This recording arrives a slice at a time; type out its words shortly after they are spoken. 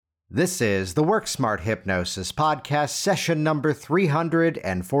This is the Work Smart Hypnosis Podcast, session number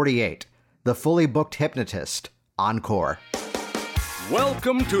 348, The Fully Booked Hypnotist, Encore.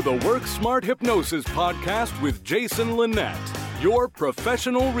 Welcome to the Work Smart Hypnosis Podcast with Jason Linett, your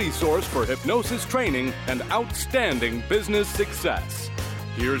professional resource for hypnosis training and outstanding business success.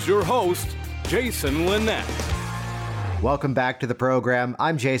 Here's your host, Jason Linett. Welcome back to the program.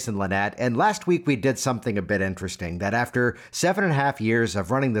 I'm Jason Linett, and last week we did something a bit interesting, that after 7.5 years of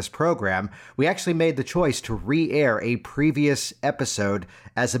running this program, we actually made the choice to re-air a previous episode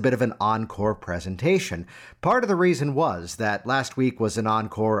as a bit of an encore presentation. Part of the reason was that last week was an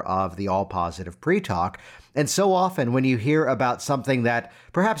encore of the All Positive Pre-Talk, and so often when you hear about something that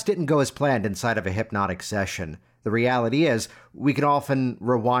perhaps didn't go as planned inside of a hypnotic session, the reality is we can often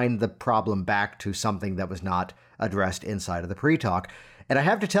rewind the problem back to something that was not addressed inside of the pre-talk. And I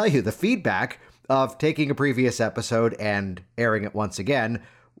have to tell you, the feedback of taking a previous episode and airing it once again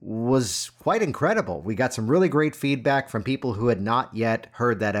was quite incredible. We got some really great feedback from people who had not yet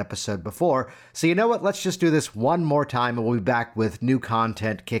heard that episode before. So you know what? Let's just do this one more time, and we'll be back with new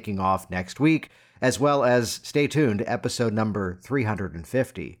content kicking off next week, as well as stay tuned. Episode number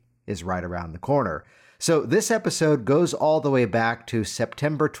 350 is right around the corner. So this episode goes all the way back to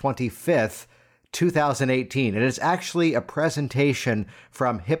September 25th, 2018. It is actually a presentation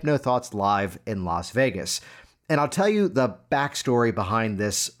from HypnoThoughts Live in Las Vegas. And I'll tell you the backstory behind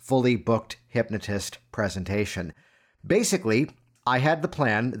this fully booked hypnotist presentation. Basically, I had the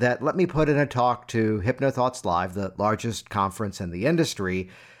plan that let me put in a talk to HypnoThoughts Live, the largest conference in the industry,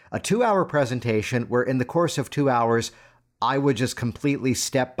 a 2-hour presentation where in the course of 2 hours, I would just completely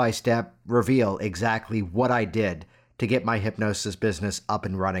step-by-step reveal exactly what I did to get my hypnosis business up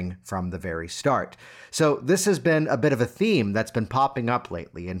and running from the very start. So this has been a bit of a theme that's been popping up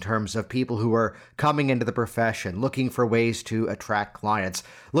lately in terms of people who are coming into the profession, looking for ways to attract clients,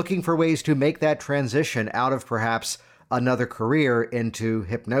 looking for ways to make that transition out of perhaps another career into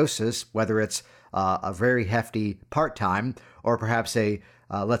hypnosis, whether it's a very hefty part-time or perhaps a,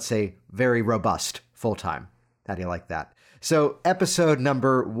 let's say, very robust full-time. How do you like that? So episode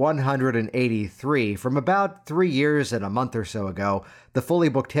number 183, from about 3 years and a month or so ago, the Fully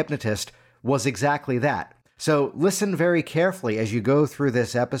Booked Hypnotist was exactly that. So listen very carefully as you go through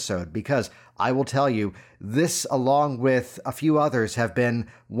this episode, because I will tell you, this, along with a few others, have been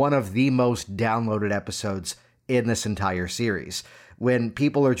one of the most downloaded episodes in this entire series. When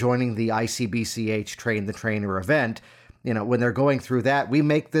people are joining the ICBCH Train the Trainer event, when they're going through that, we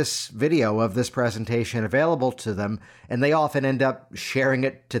make this video of this presentation available to them, and they often end up sharing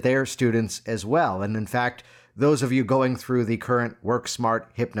it to their students as well. And in fact, those of you going through the current Work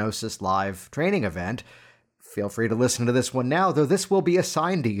Smart Hypnosis Live training event, feel free to listen to this one now, though this will be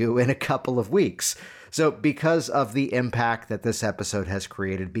assigned to you in a couple of weeks. So because of the impact that this episode has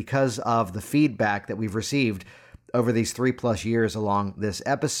created, because of the feedback that we've received over these 3+ years along this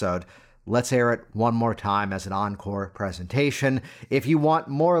episode, let's air it one more time as an encore presentation. If you want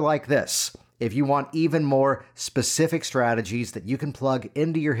more like this, if you want even more specific strategies that you can plug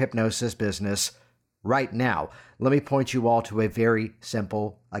into your hypnosis business right now, let me point you all to a very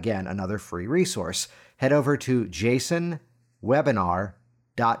simple, again, another free resource. Head over to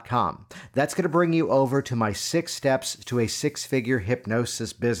jasonwebinar.com. That's going to bring you over to my 6 steps to a 6-figure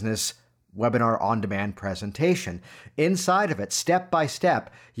hypnosis business webinar on-demand presentation. Inside of it, step by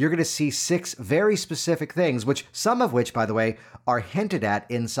step, you're going to see 6 very specific things, which some of which, by the way, are hinted at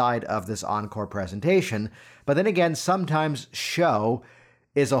inside of this encore presentation. But then again, sometimes show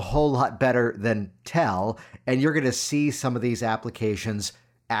is a whole lot better than tell, and you're going to see some of these applications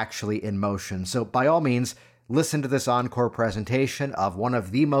actually in motion. So by all means, listen to this encore presentation of one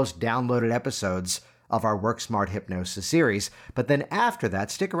of the most downloaded episodes of our Work Smart Hypnosis series. But then after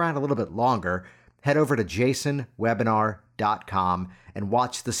that, stick around a little bit longer, head over to jasonwebinar.com and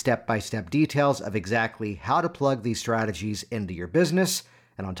watch the step-by-step details of exactly how to plug these strategies into your business.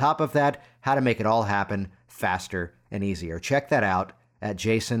 And on top of that, how to make it all happen faster and easier. Check that out at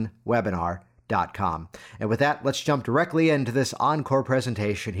jasonwebinar.com. And with that, let's jump directly into this encore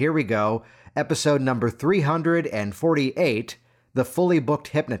presentation. Here we go. Episode number 348, The Fully Booked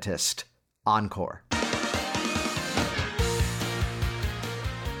Hypnotist, Encore.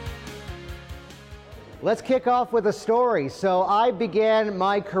 Let's kick off with a story. So I began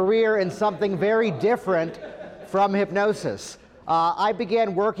my career in something very different from hypnosis. I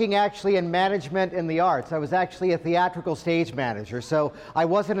began working actually in management in the arts. I was actually a theatrical stage manager. So I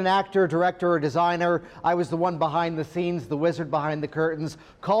wasn't an actor, director, or designer. I was the one behind the scenes, the wizard behind the curtains,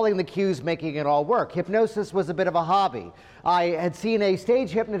 calling the cues, making it all work. Hypnosis was a bit of a hobby. I had seen a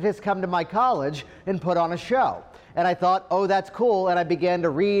stage hypnotist come to my college and put on a show. And I thought, oh, that's cool. And I began to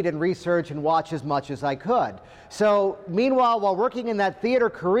read and research and watch as much as I could. So meanwhile, while working in that theater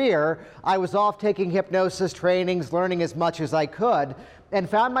career, I was off taking hypnosis trainings, learning as much as I could, and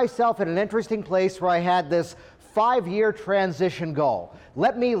found myself in an interesting place where I had this 5-year transition goal.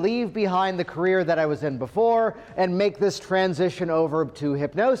 Let me leave behind the career that I was in before and make this transition over to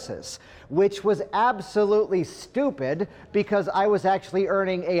hypnosis, which was absolutely stupid because I was actually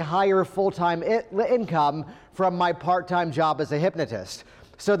earning a higher full-time income from my part-time job as a hypnotist.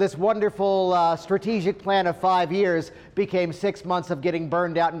 So this wonderful strategic plan of 5 years became 6 months of getting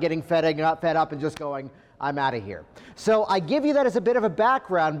burned out and getting fed up and just going, I'm out of here. So I give you that as a bit of a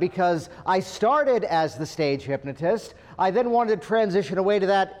background because I started as the stage hypnotist. I then wanted to transition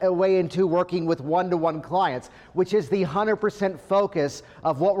away into working with one-to-one clients, which is the 100% focus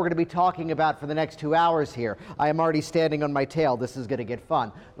of what we're going to be talking about for the next 2 hours here. I am already standing on my tail. This is going to get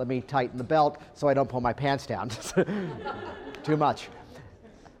fun. Let me tighten the belt so I don't pull my pants down. Too much.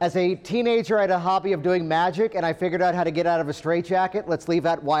 As a teenager, I had a hobby of doing magic, and I figured out how to get out of a straitjacket. Let's leave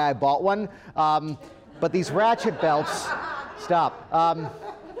out why I bought one. But these ratchet belts, stop.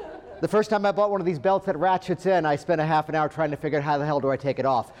 The first time I bought one of these belts that ratchets in, I spent a half an hour trying to figure out how the hell do I take it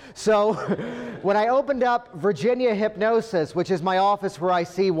off. So when I opened up Virginia Hypnosis, which is my office where I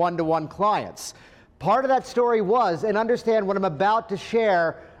see one-to-one clients, part of that story was, and understand what I'm about to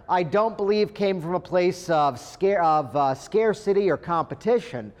share, I don't believe came from a place of scarcity or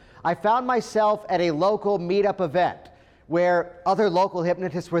competition. I found myself at a local meetup event where other local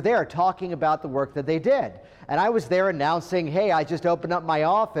hypnotists were there talking about the work that they did. And I was there announcing, hey, I just opened up my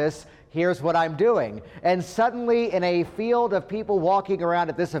office, here's what I'm doing. And suddenly, in a field of people walking around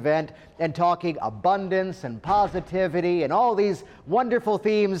at this event and talking abundance and positivity and all these wonderful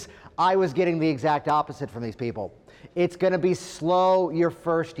themes, I was getting the exact opposite from these people. It's going to be slow your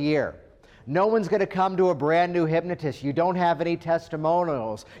first year. No one's going to come to a brand new hypnotist. You don't have any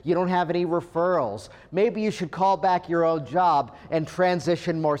testimonials. You don't have any referrals. Maybe you should call back your old job and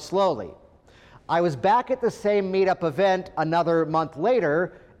transition more slowly. I was back at the same meetup event another month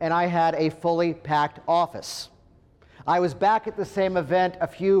later, and I had a fully packed office. I was back at the same event a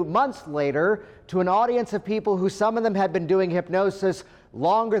few months later to an audience of people who some of them had been doing hypnosis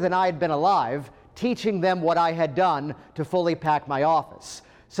longer than I had been alive, teaching them what I had done to fully pack my office.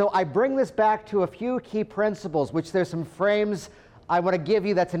 So I bring this back to a few key principles, which there's some frames I want to give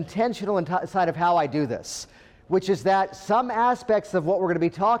you that's intentional inside of how I do this, which is that some aspects of what we're going to be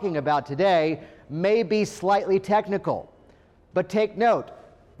talking about today may be slightly technical. But take note,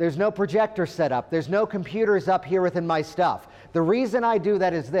 there's no projector set up. There's no computers up here within my stuff. The reason I do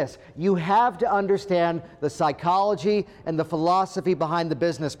that is this. You have to understand the psychology and the philosophy behind the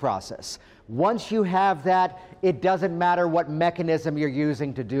business process. Once you have that, it doesn't matter what mechanism you're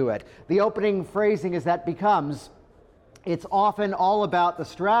using to do it. The opening phrasing is that becomes, it's often all about the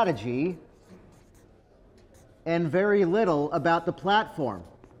strategy and very little about the platform.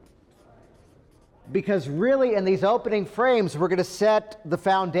 Because really, in these opening frames, we're going to set the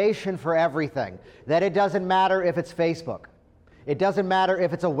foundation for everything. That it doesn't matter if it's Facebook. It doesn't matter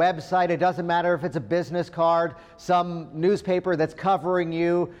if it's a website. It doesn't matter if it's a business card, some newspaper that's covering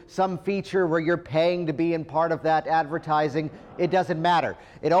you, some feature where you're paying to be in part of that advertising. It doesn't matter.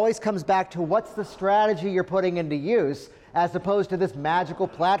 It always comes back to what's the strategy you're putting into use as opposed to this magical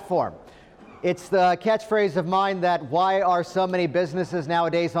platform. It's the catchphrase of mine that why are so many businesses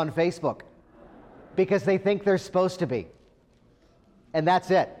nowadays on Facebook? Because they think they're supposed to be. And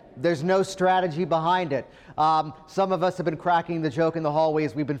that's it. There's no strategy behind it. Some of us have been cracking the joke in the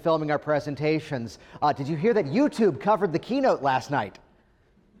hallways. We've been filming our presentations. Did you hear that YouTube covered the keynote last night?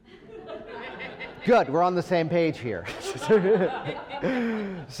 Good, we're on the same page here.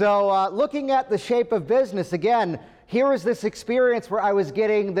 So looking at the shape of business, again, here is this experience where I was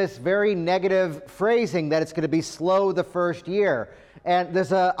getting this very negative phrasing that it's going to be slow the first year. And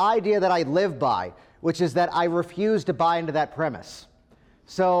there's an idea that I live by, which is that I refuse to buy into that premise.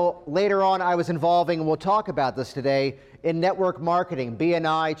 So later on, I was involving, and we'll talk about this today, in network marketing,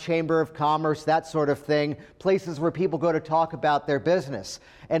 BNI, Chamber of Commerce, that sort of thing, places where people go to talk about their business.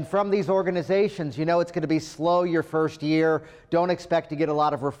 And from these organizations, you know it's going to be slow your first year. Don't expect to get a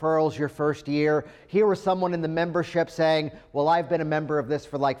lot of referrals your first year. Here was someone in the membership saying, well, I've been a member of this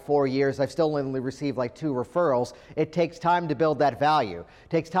for like 4 years. I've still only received like 2 referrals. It takes time to build that value. It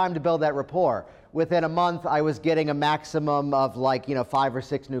takes time to build that rapport. Within a month, I was getting a maximum of 5 or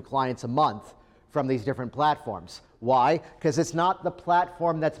 6 new clients a month from these different platforms. Why? Because it's not the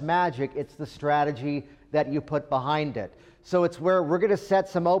platform that's magic, it's the strategy that you put behind it. So it's where we're going to set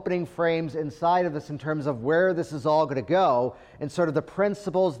some opening frames inside of this in terms of where this is all going to go and sort of the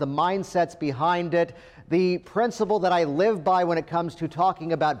principles, the mindsets behind it, The principle that I live by when it comes to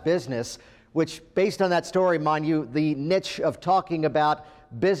talking about business, which based on that story, mind you, the niche of talking about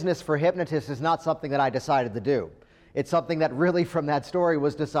business for hypnotists is not something that I decided to do. It's something that really from that story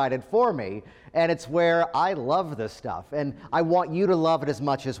was decided for me, and it's where I love this stuff, and I want you to love it as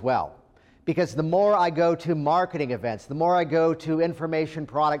much as well. Because the more I go to marketing events, the more I go to information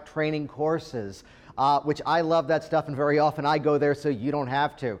product training courses, which I love that stuff, and very often I go there so you don't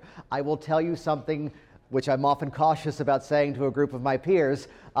have to. I will tell you something which I'm often cautious about saying to a group of my peers.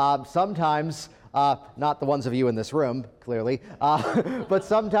 Sometimes, not the ones of you in this room, clearly, but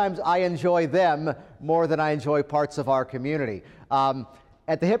sometimes I enjoy them more than I enjoy parts of our community.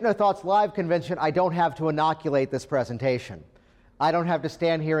 At the HypnoThoughts Live convention, I don't have to inoculate this presentation. I don't have to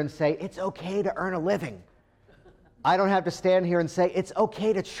stand here and say, it's okay to earn a living. I don't have to stand here and say, it's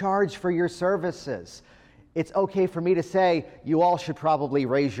okay to charge for your services. It's okay for me to say, you all should probably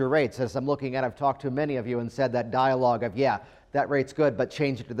raise your rates. As I'm looking at, I've talked to many of you and said that dialogue of, yeah, that rate's good, but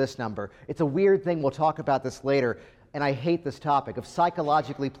change it to this number. It's a weird thing. We'll talk about this later. And I hate this topic of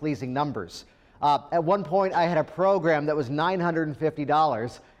psychologically pleasing numbers. At one point, I had a program that was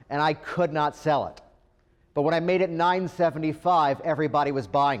 $950, and I could not sell it. But when I made it $975, everybody was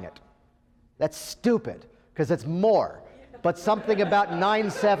buying it. That's stupid, because it's more. But something about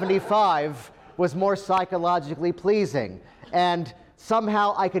 $975 was more psychologically pleasing. And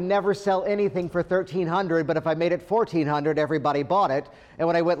somehow I could never sell anything for $1,300, but if I made it $1,400, everybody bought it. And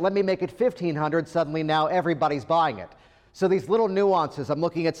when I went, let me make it $1,500, suddenly now everybody's buying it. So these little nuances, I'm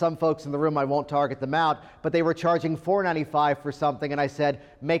looking at some folks in the room, I won't target them out, but they were charging $495 for something, and I said,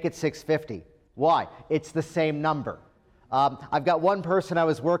 make it $650. Why? It's the same number. I've got one person I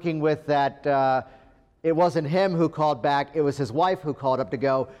was working with that it wasn't him who called back, it was his wife who called up to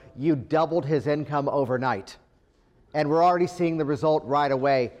go, you doubled his income overnight. And we're already seeing the result right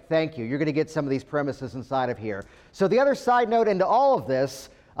away. Thank you. You're going to get some of these premises inside of here. So the other side note into all of this,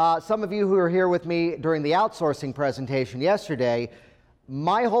 some of you who were here with me during the outsourcing presentation yesterday,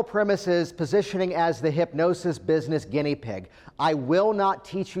 my whole premise is positioning as the hypnosis business guinea pig. I will not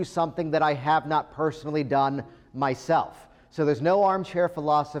teach you something that I have not personally done myself. So there's no armchair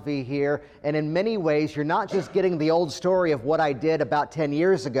philosophy here, and in many ways, you're not just getting the old story of what I did about 10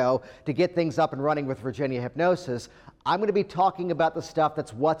 years ago to get things up and running with Virginia Hypnosis. I'm going to be talking about the stuff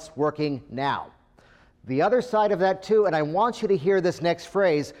that's what's working now. The other side of that too, and I want you to hear this next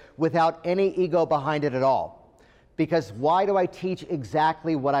phrase without any ego behind it at all. Because why do I teach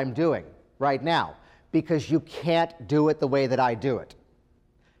exactly what I'm doing right now? Because you can't do it the way that I do it.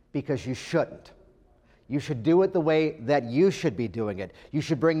 Because you shouldn't. You should do it the way that you should be doing it. You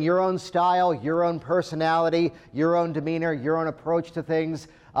should bring your own style, your own personality, your own demeanor, your own approach to things.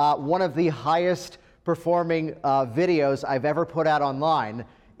 One of the highest performing videos I've ever put out online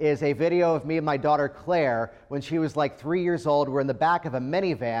is a video of me and my daughter Claire when she was like 3 years old. We're in the back of a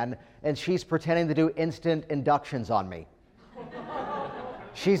minivan, and she's pretending to do instant inductions on me.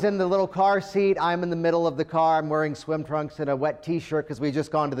 She's in the little car seat. I'm in the middle of the car. I'm wearing swim trunks and a wet T-shirt because we just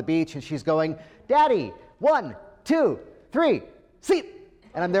gone to the beach. And she's going, Daddy, 1, 2, 3, seat.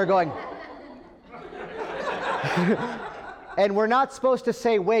 And I'm there going. And we're not supposed to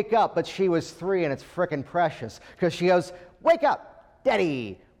say wake up, but she was 3 and it's frickin' precious because she goes, wake up,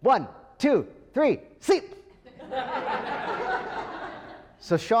 Daddy, 1, 2, 3, seat.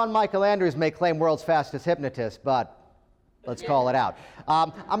 So Shawn Michael Andrews may claim world's fastest hypnotist, but let's call it out.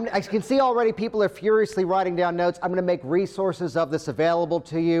 I can see already people are furiously writing down notes. I'm going to make resources of this available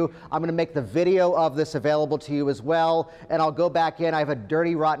to you. I'm going to make the video of this available to you as well. And I'll go back in. I have a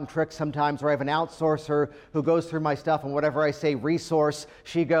dirty, rotten trick sometimes where I have an outsourcer who goes through my stuff, and whatever I say resource,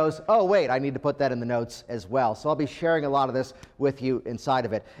 she goes, oh, wait, I need to put that in the notes as well. So I'll be sharing a lot of this with you inside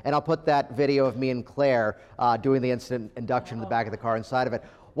of it. And I'll put that video of me and Claire doing the instant induction in the back of the car inside of it.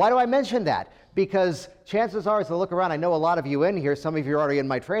 Why do I mention that? Because chances are, as I look around, I know a lot of you in here, some of you are already in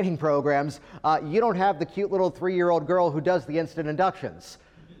my training programs, you don't have the cute little 3-year-old girl who does the instant inductions.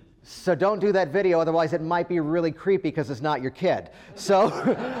 So don't do that video, otherwise it might be really creepy because it's not your kid. So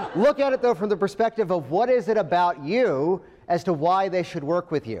look at it, though, from the perspective of what is it about you as to why they should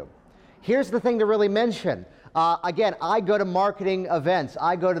work with you. Here's the thing to really mention. Again, I go to marketing events.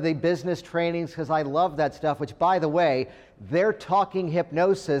 I go to the business trainings because I love that stuff, which, by the way, they're talking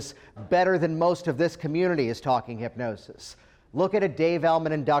hypnosis better than most of this community is talking hypnosis. Look at a Dave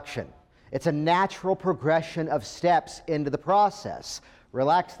Elman induction. It's a natural progression of steps into the process.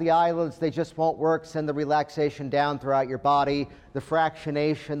 Relax the eyelids, they just won't work. Send the relaxation down throughout your body. The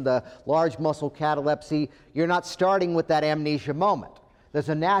fractionation, the large muscle catalepsy. You're not starting with that amnesia moment. There's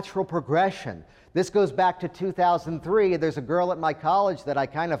a natural progression. This goes back to 2003. There's a girl at my college that I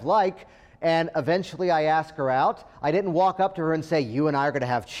kind of like, And eventually I ask her out. I didn't walk up to her and say, "You and I are going to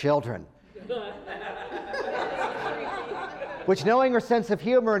have children." Which, knowing her sense of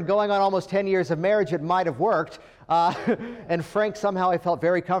humor and going on almost 10 years of marriage, it might have worked. And Frank, somehow I felt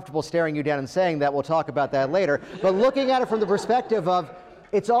very comfortable staring you down and saying that. We'll talk about that later. But looking at it from the perspective of,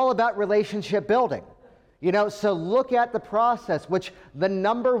 it's all about relationship building. So look at the process, which the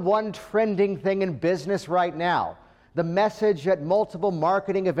number one trending thing in business right now, the message at multiple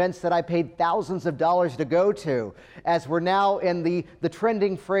marketing events that I paid thousands of dollars to go to, as we're now in the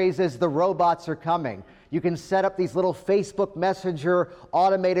trending phrase is the robots are coming. You can set up these little Facebook Messenger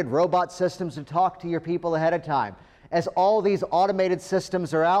automated robot systems to talk to your people ahead of time. As all these automated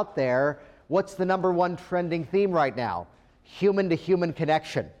systems are out there, what's the number one trending theme right now? Human-to-human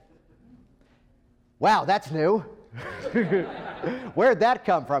connection. Wow, that's new. Where'd that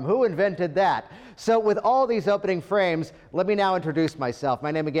come from? Who invented that? So with all these opening frames, let me now introduce myself.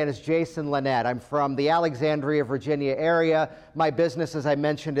 My name again is Jason Linett. I'm from the Alexandria, Virginia area. My business, as I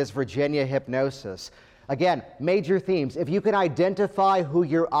mentioned, is Virginia Hypnosis. Again, major themes. If you can identify who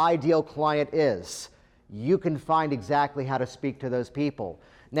your ideal client is, you can find exactly how to speak to those people.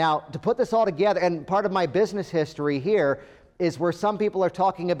 Now, to put this all together, and part of my business history here is where some people are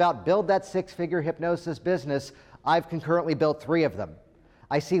talking about build that six-figure hypnosis business. I've concurrently built 3 of them.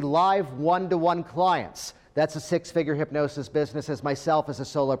 I see live one-to-one clients. That's a six-figure hypnosis business as myself as a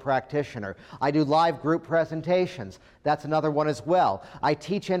solo practitioner. I do live group presentations. That's another one as well. I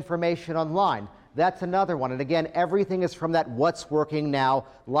teach information online. That's another one. And again, everything is from that What's Working Now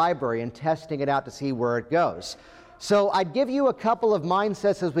library and testing it out to see where it goes. So I'd give you a couple of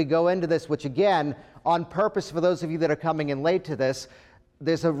mindsets as we go into this, which again, on purpose for those of you that are coming in late to this,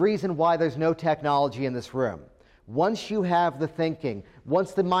 there's a reason why there's no technology in this room. Once you have the thinking,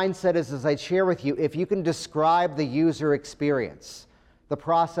 once the mindset is, as I share with you, if you can describe the user experience, the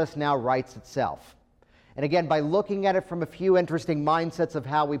process now writes itself. And again, by looking at it from a few interesting mindsets of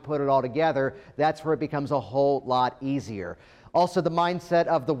how we put it all together, that's where it becomes a whole lot easier. Also, the mindset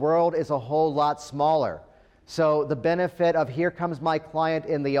of the world is a whole lot smaller. So the benefit of here comes my client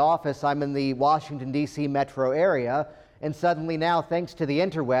in the office, I'm in the Washington, D.C. metro area, and suddenly now, thanks to the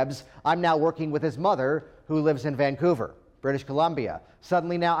interwebs, I'm now working with his mother, who lives in Vancouver, British Columbia.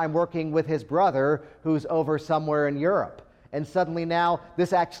 Suddenly now I'm working with his brother, who's over somewhere in Europe. And suddenly now,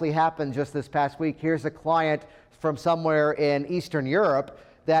 this actually happened just this past week. Here's a client from somewhere in Eastern Europe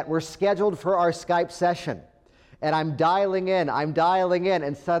that we're scheduled for our Skype session. And I'm dialing in,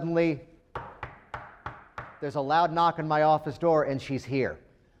 and suddenly there's a loud knock on my office door, and she's here.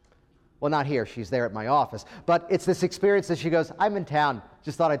 Well, not here, she's there at my office. But it's this experience that she goes, "I'm in town,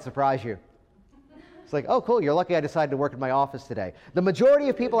 just thought I'd surprise you." It's like, oh, cool, you're lucky I decided to work in my office today. The majority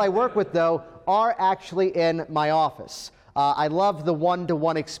of people I work with, though, are actually in my office. I love the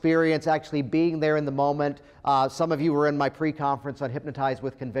one-to-one experience, actually being there in the moment. Some of you were in my pre-conference on Hypnotize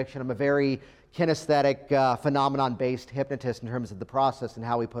with Conviction. I'm a very kinesthetic, phenomenon-based hypnotist in terms of the process and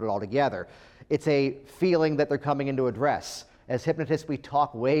how we put it all together. It's a feeling that they're coming in to address. As hypnotists, we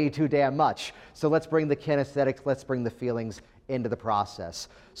talk way too damn much. So let's bring the kinesthetics, let's bring the feelings into the process.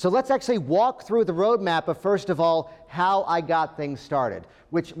 So let's actually walk through the roadmap of, first of all, how I got things started.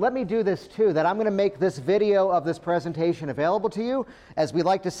 Which, let me do this too, that I'm going to make this video of this presentation available to you. As we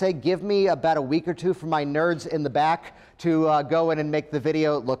like to say, give me about a week or two for my nerds in the back to go in and make the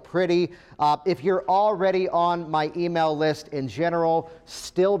video look pretty. If you're already on my email list in general,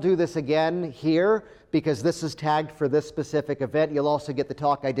 still do this again here, because this is tagged for this specific event. You'll also get the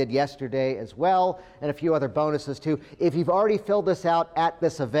talk I did yesterday as well, and a few other bonuses too. If you've already filled this out at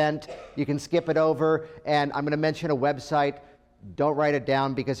this event, you can skip it over, and I'm going to mention a website. Don't write it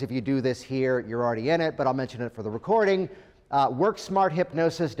down, because if you do this here, you're already in it, but I'll mention it for the recording.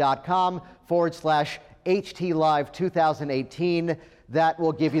 WorkSmartHypnosis.com/HT Live 2018. That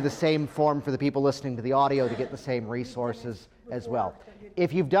will give you the same form for the people listening to the audio to get the same resources as well.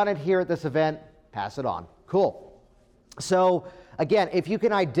 If you've done it here at this event, pass it on. Cool. So again, if you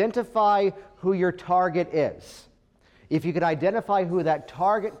can identify who your target is, if you can identify who that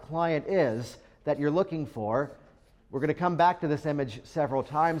target client is that you're looking for, we're going to come back to this image several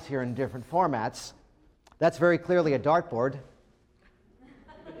times here in different formats. That's very clearly a dartboard.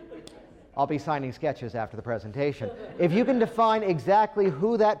 I'll be signing sketches after the presentation. If you can define exactly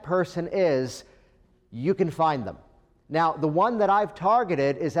who that person is, you can find them. Now, the one that I've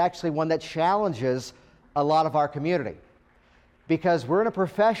targeted is actually one that challenges a lot of our community, because we're in a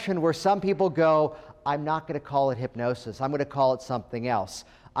profession where some people go, I'm not going to call it hypnosis. I'm going to call it something else.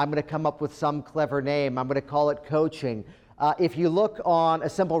 I'm going to come up with some clever name. I'm going to call it coaching. If you look on a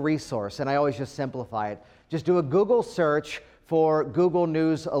simple resource, and I always just simplify it, just do a Google search for Google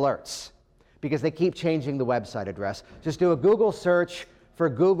News Alerts. because they keep changing the website address. Just do a Google search for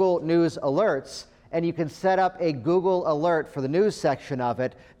Google News Alerts, and you can set up a Google alert for the news section of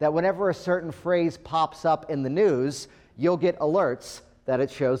it that whenever a certain phrase pops up in the news, you'll get alerts that it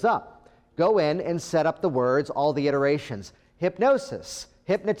shows up. Go in and set up the words, all the iterations. Hypnosis,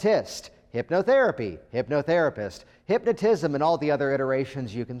 hypnotist, hypnotherapy, hypnotherapist, hypnotism, and all the other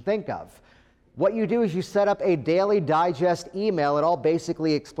iterations you can think of. What you do is you set up a daily digest email. It all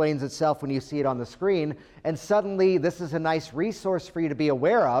basically explains itself when you see it on the screen. And suddenly, this is a nice resource for you to be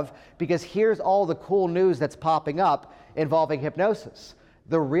aware of, because here's all the cool news that's popping up involving hypnosis.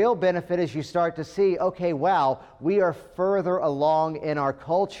 The real benefit is you start to see, okay, wow, we are further along in our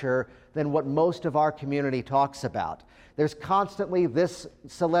culture than what most of our community talks about. There's constantly this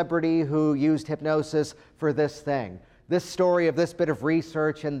celebrity who used hypnosis for this thing. This story of this bit of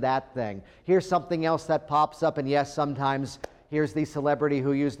research and that thing. Here's something else that pops up, and yes, sometimes here's the celebrity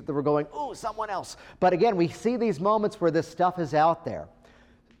who used it that we're going, ooh, someone else. But again, we see these moments where this stuff is out there.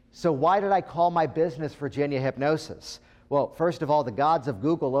 So why did I call my business Virginia Hypnosis? Well, first of all, the gods of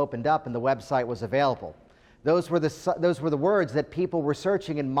Google opened up and the website was available. Those were the words that people were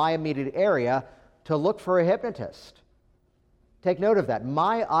searching in my immediate area to look for a hypnotist. Take note of that.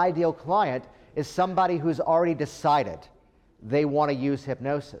 My ideal client is somebody who's already decided they want to use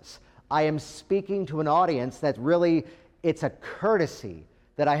hypnosis. I am speaking to an audience that really, it's a courtesy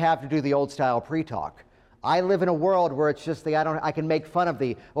that I have to do the old style pre-talk. I live in a world where it's just I can make fun of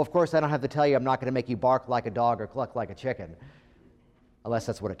well, of course I don't have to tell you I'm not going to make you bark like a dog or cluck like a chicken, unless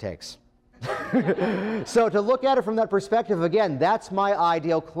that's what it takes. So to look at it from that perspective, again, that's my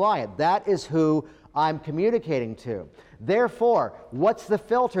ideal client. That is who I'm communicating to. Therefore, what's the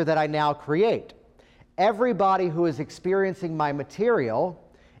filter that I now create? Everybody who is experiencing my material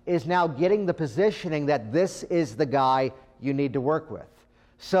is now getting the positioning that this is the guy you need to work with.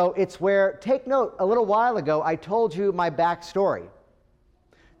 So it's where, take note, a little while ago, I told you my backstory.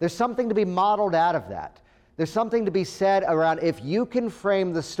 There's something to be modeled out of that. There's something to be said around if you can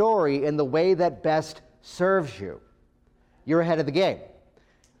frame the story in the way that best serves you, you're ahead of the game.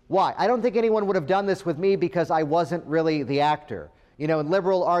 Why? I don't think anyone would have done this with me because I wasn't really the actor. You know, in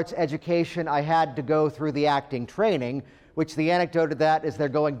liberal arts education, I had to go through the acting training, which the anecdote of that is they're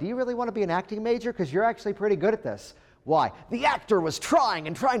going, do you really want to be an acting major? Because you're actually pretty good at this. Why? The actor was trying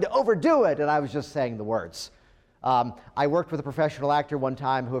to overdo it, and I was just saying the words. I worked with a professional actor one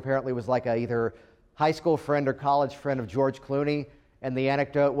time who apparently was like either high school friend or college friend of George Clooney, and the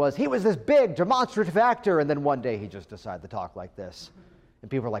anecdote was, he was this big, demonstrative actor, and then one day he just decided to talk like this. And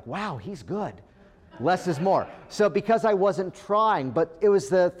people were like, wow, he's good. Less is more. So because I wasn't trying, but it was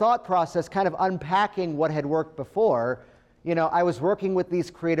the thought process kind of unpacking what had worked before, you know, I was working with these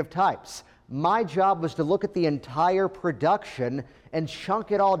creative types. My job was to look at the entire production and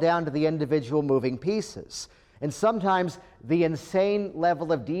chunk it all down to the individual moving pieces. And sometimes the insane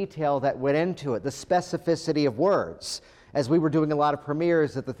level of detail that went into it, the specificity of words, as we were doing a lot of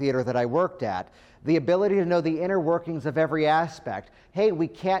premieres at the theater that I worked at, the ability to know the inner workings of every aspect. Hey, we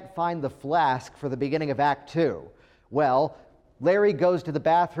can't find the flask for the beginning of Act 2. Well, Larry goes to the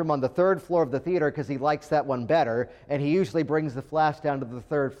bathroom on the third floor of the theater because he likes that one better, and he usually brings the flask down to the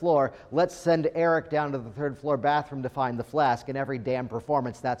third floor. Let's send Eric down to the third floor bathroom to find the flask. In every damn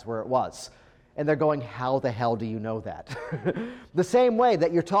performance, that's where it was. And they're going, how the hell do you know that? The same way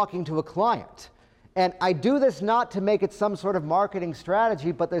that you're talking to a client. And I do this not to make it some sort of marketing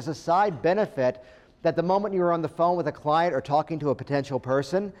strategy, but there's a side benefit that the moment you're on the phone with a client or talking to a potential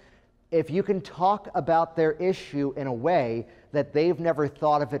person, if you can talk about their issue in a way that they've never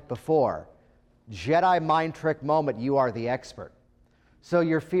thought of it before, Jedi mind trick moment, you are the expert. So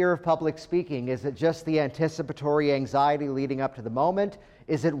your fear of public speaking, is it just the anticipatory anxiety leading up to the moment?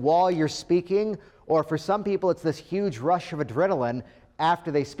 Is it while you're speaking? Or for some people, it's this huge rush of adrenaline after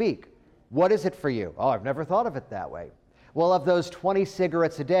they speak. What is it for you? Oh, I've never thought of it that way. Well, of those 20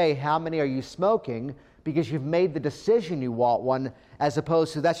 cigarettes a day, how many are you smoking because you've made the decision you want one, as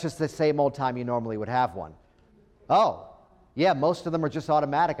opposed to that's just the same old time you normally would have one? Oh, yeah, most of them are just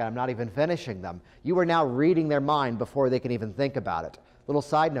automatic, and I'm not even finishing them. You are now reading their mind before they can even think about it. Little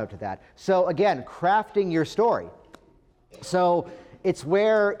side note to that. So again, crafting your story. So it's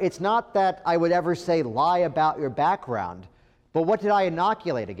where it's not that I would ever say lie about your background, but what did I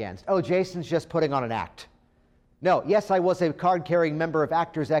inoculate against? Oh, Jason's just putting on an act. No, yes, I was a card-carrying member of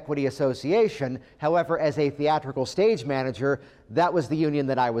Actors Equity Association. However, as a theatrical stage manager, that was the union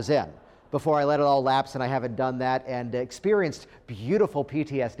that I was in before I let it all lapse, and I haven't done that, and experienced beautiful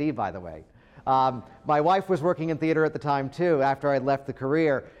PTSD, by the way. My wife was working in theater at the time, too, after I left the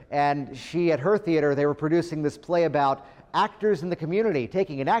career, and she, at her theater, they were producing this play about actors in the community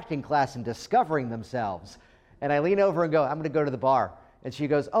taking an acting class and discovering themselves. And I lean over and go, I'm going to go to the bar. And she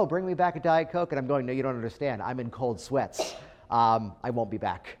goes, oh, bring me back a Diet Coke. And I'm going, no, you don't understand. I'm in cold sweats. I won't be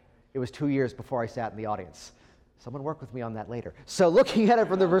back. It was 2 years before I sat in the audience. Someone work with me on that later. So looking at it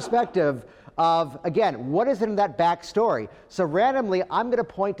from the perspective of, again, what is in that backstory? So randomly, I'm going to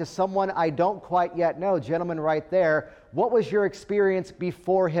point to someone I don't quite yet know. Gentleman right there, what was your experience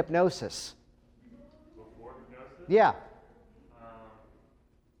before hypnosis? Before hypnosis? Yeah. I'm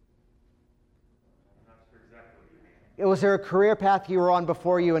not sure exactly what you mean. Was there a career path you were on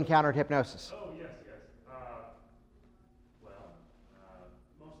before you encountered hypnosis? Oh, yes.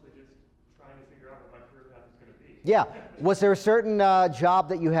 Mostly just trying to figure out what my career path is going to be. Yeah. Was there a certain job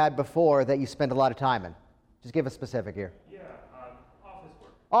that you had before that you spent a lot of time in? Just give us specific here. Yeah, office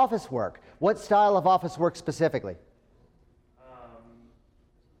work. Office work. What style of office work specifically?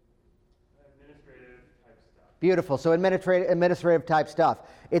 Administrative type stuff. Beautiful. So administrative type stuff.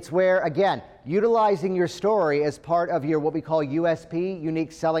 It's where, again, utilizing your story as part of your what we call USP,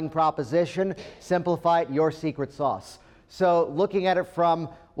 unique selling proposition, simplify it, your secret sauce. So looking at it from,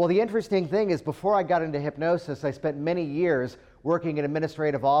 well, the interesting thing is before I got into hypnosis, I spent many years working in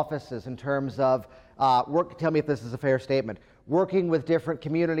administrative offices in terms of tell me if this is a fair statement, working with different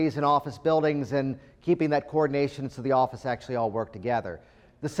communities and office buildings and keeping that coordination so the office actually all work together.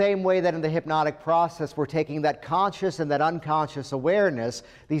 The same way that in the hypnotic process, we're taking that conscious and that unconscious awareness,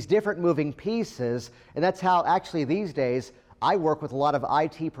 these different moving pieces, and that's how actually these days I work with a lot of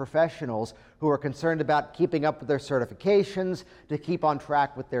IT professionals who are concerned about keeping up with their certifications, to keep on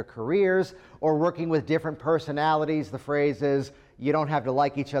track with their careers, or working with different personalities. The phrase is, you don't have to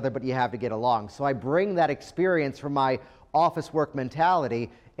like each other, but you have to get along. So I bring that experience from my office work mentality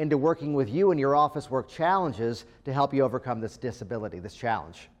into working with you and your office work challenges to help you overcome this disability, this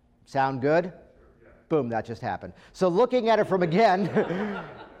challenge. Sound good? Boom, that just happened. So looking at it from, again,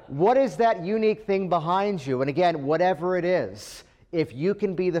 what is that unique thing behind you? And again, whatever it is, if you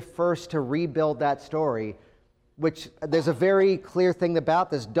can be the first to rebuild that story, which there's a very clear thing about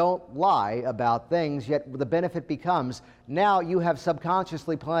this, don't lie about things, yet the benefit becomes, now you have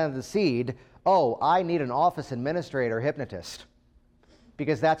subconsciously planted the seed, oh, I need an office administrator hypnotist.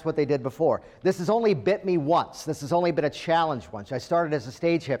 Because that's what they did before. This has only bit me once. This has only been a challenge once. I started as a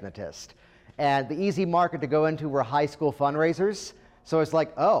stage hypnotist. And the easy market to go into were high school fundraisers. So it's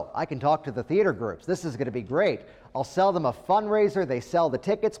like, oh, I can talk to the theater groups. This is going to be great. I'll sell them a fundraiser. They sell the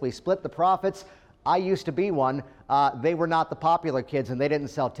tickets. We split the profits. I used to be one. They were not the popular kids, and they didn't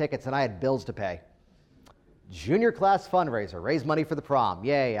sell tickets, and I had bills to pay. Junior class fundraiser, raise money for the prom.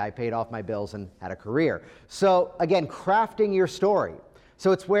 Yay, I paid off my bills and had a career. So again, crafting your story.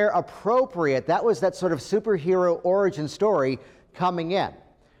 So it's where appropriate, that was that sort of superhero origin story coming in,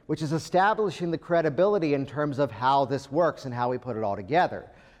 which is establishing the credibility in terms of how this works and how we put it all together.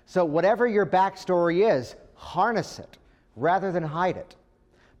 So whatever your backstory is, harness it rather than hide it.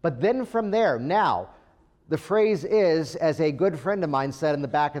 But then from there, now, the phrase is, as a good friend of mine said in the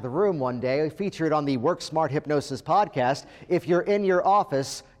back of the room one day, featured on the Work Smart Hypnosis podcast, if you're in your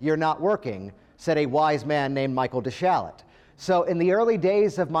office, you're not working, said a wise man named Michael DeShalit. So in the early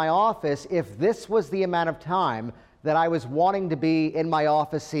days of my office, if this was the amount of time that I was wanting to be in my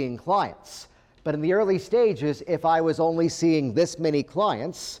office seeing clients, but in the early stages, if I was only seeing this many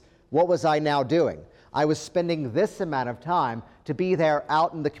clients, what was I now doing? I was spending this amount of time to be there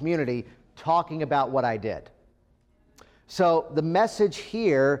out in the community talking about what I did. So the message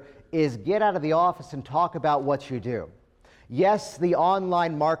here is get out of the office and talk about what you do. Yes, the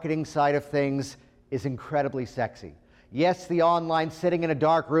online marketing side of things is incredibly sexy. Yes, the online sitting in a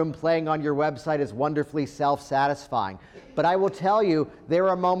dark room playing on your website is wonderfully self-satisfying. But I will tell you, there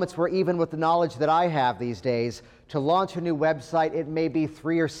are moments where even with the knowledge that I have these days, to launch a new website, it may be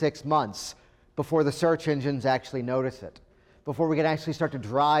 3 or 6 months before the search engines actually notice it, before we can actually start to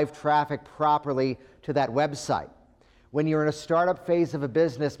drive traffic properly to that website. When you're in a startup phase of a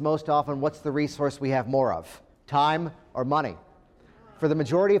business, most often, what's the resource we have more of? Time or money? For the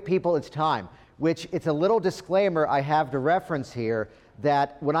majority of people, it's time. Which it's a little disclaimer I have to reference here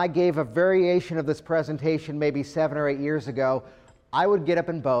that when I gave a variation of this presentation maybe 7 or 8 years ago, I would get up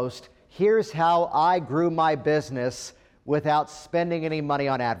and boast, here's how I grew my business without spending any money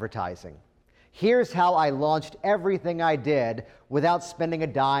on advertising. Here's how I launched everything I did without spending a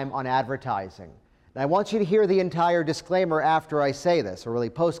dime on advertising. And I want you to hear the entire disclaimer after I say this, or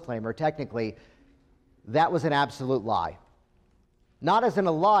really post-claimer technically. That was an absolute lie. Not as in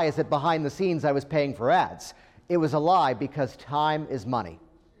a lie as that behind the scenes I was paying for ads. It was a lie because time is money.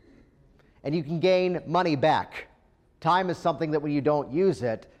 And you can gain money back. Time is something that when you don't use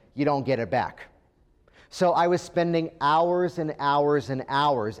it, you don't get it back. So I was spending hours and hours and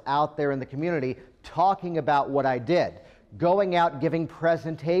hours out there in the community talking about what I did, going out giving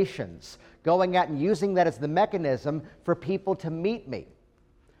presentations, going out and using that as the mechanism for people to meet me,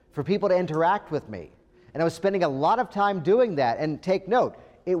 for people to interact with me. And I was spending a lot of time doing that. And take note,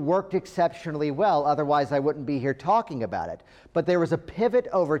 it worked exceptionally well, otherwise I wouldn't be here talking about it. But there was a pivot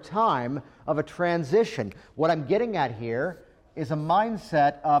over time of a transition. What I'm getting at here is a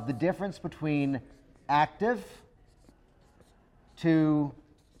mindset of the difference between active to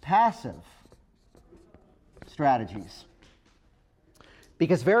passive strategies.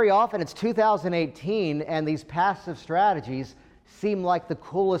 Because very often it's 2018 and these passive strategies seem like the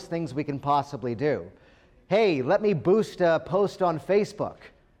coolest things we can possibly do. Hey, let me boost a post on Facebook.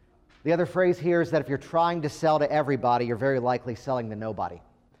 The other phrase here is that if you're trying to sell to everybody, you're very likely selling to nobody.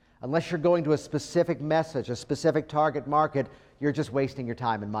 Unless you're going to a specific message, a specific target market, you're just wasting your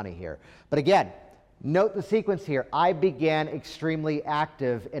time and money here. But again, note the sequence here. I began extremely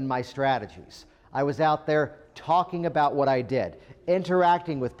active in my strategies. I was out there talking about what I did,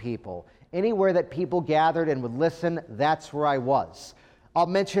 interacting with people. Anywhere that people gathered and would listen, that's where I was. I'll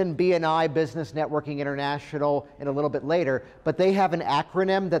mention BNI, Business Networking International, in a little bit later, but they have an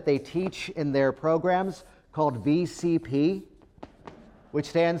acronym that they teach in their programs called VCP, which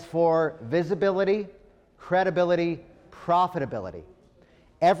stands for Visibility, Credibility, Profitability.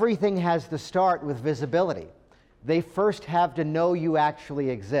 Everything has to start with visibility. They first have to know you actually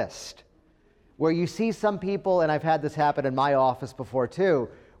exist. Where you see some people, and I've had this happen in my office before too,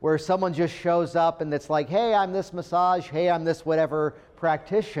 where someone just shows up and it's like, hey, I'm this massage, hey, I'm this whatever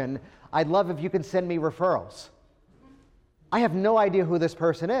practitioner, I'd love if you can send me referrals. I have no idea who this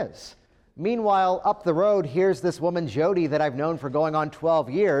person is. Meanwhile, up the road, here's this woman, Jody, that I've known for going on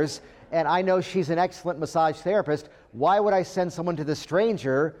 12 years, and I know she's an excellent massage therapist. Why would I send someone to this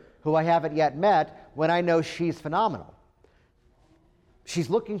stranger who I haven't yet met when I know she's phenomenal? She's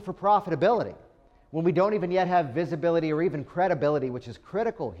looking for profitability when we don't even yet have visibility or even credibility, which is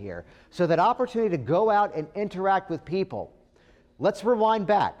critical here. So that opportunity to go out and interact with people. Let's rewind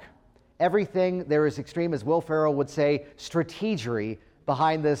back. Everything there is extreme, as Will Ferrell would say, strategery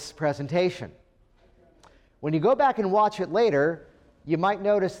behind this presentation. When you go back and watch it later, you might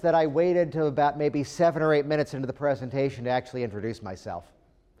notice that I waited till about maybe 7 or 8 minutes into the presentation to actually introduce myself.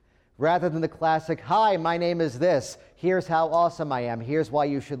 Rather than the classic, hi, my name is this, here's how awesome I am, here's why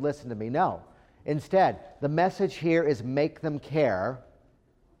you should listen to me. No. Instead, the message here is make them care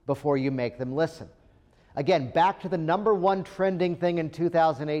before you make them listen. Again, back to the number one trending thing in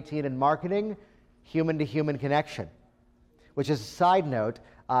 2018 in marketing, human-to-human connection. Which is a side note,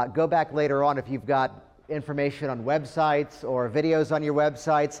 go back later on if you've got information on websites or videos on your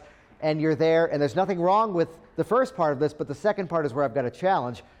websites, and you're there, and there's nothing wrong with the first part of this, but the second part is where I've got a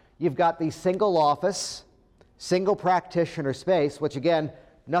challenge. You've got the single office, single practitioner space, which again,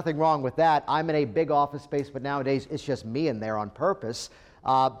 nothing wrong with that. I'm in a big office space, but nowadays it's just me in there on purpose.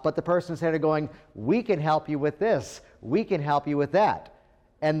 But the person's there going, we can help you with this, we can help you with that.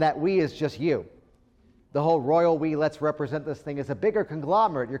 And that we is just you. The whole royal we, let's represent this thing as a bigger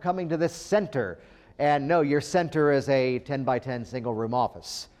conglomerate. You're coming to this center. And no, your center is a 10 by 10 single room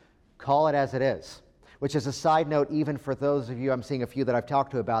office. Call it as it is. Which is a side note, even for those of you, I'm seeing a few that I've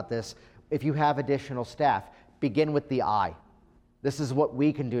talked to about this, if you have additional staff, begin with the I. This is what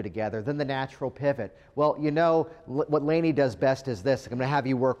we can do together. Then the natural pivot. Well, you know, what Lainey does best is this. I'm going to have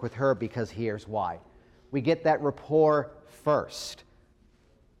you work with her because here's why. We get that rapport first.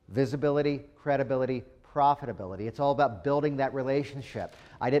 Visibility, credibility, profitability. It's all about building that relationship.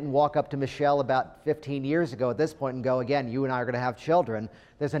 I didn't walk up to Michelle about 15 years ago at this point and go, again, you and I are going to have children.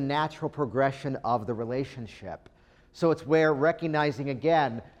 There's a natural progression of the relationship. So it's where recognizing,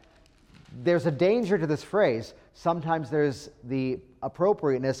 again, there's a danger to this phrase. Sometimes there's the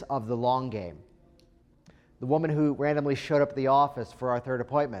appropriateness of the long game. The woman who randomly showed up at the office for our third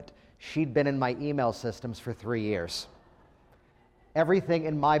appointment, she'd been in my email systems for 3 years. Everything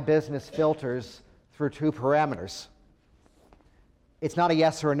in my business filters through 2 parameters. It's not a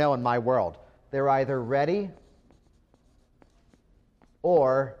yes or a no in my world. They're either ready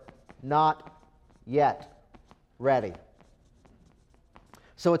or not yet ready.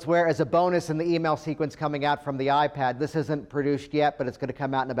 So it's where, as a bonus in the email sequence coming out from the iPad, this isn't produced yet, but it's going to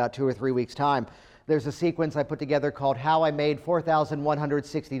come out in about 2 or 3 weeks' time. There's a sequence I put together called How I Made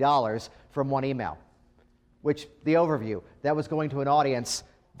 $4,160 from One Email, which, the overview, that was going to an audience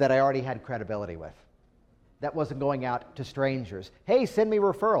that I already had credibility with. That wasn't going out to strangers. Hey, send me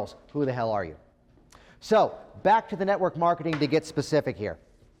referrals. Who the hell are you? So, back to the network marketing to get specific here.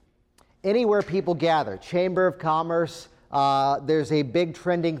 Anywhere people gather, Chamber of Commerce, there's a big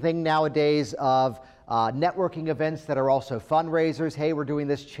trending thing nowadays of networking events that are also fundraisers. Hey, we're doing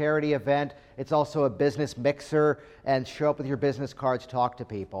this charity event. It's also a business mixer, and show up with your business cards, talk to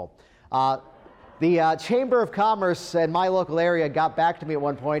people. The Chamber of Commerce in my local area got back to me at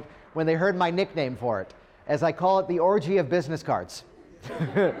one point when they heard my nickname for it, as I call it the orgy of business cards.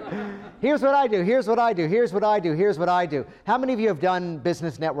 Here's what I do, here's what I do, here's what I do, here's what I do. How many of you have done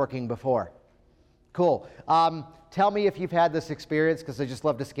business networking before? Cool. Tell me if you've had this experience, because I just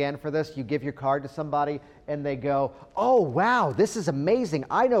love to scan for this. You give your card to somebody and they go, oh, wow, this is amazing.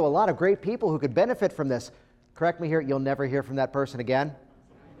 I know a lot of great people who could benefit from this. Correct me here, you'll never hear from that person again?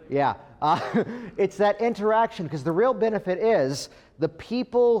 Yeah. It's that interaction, because the real benefit is the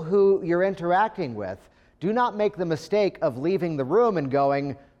people who you're interacting with. Do not make the mistake of leaving the room and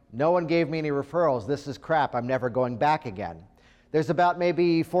going, no one gave me any referrals. This is crap. I'm never going back again. There's about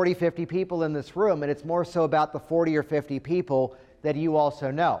maybe 40, 50 people in this room, and it's more so about the 40 or 50 people that you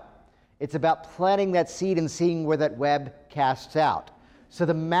also know. It's about planting that seed and seeing where that web casts out. So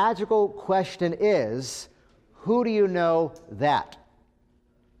the magical question is, who do you know that?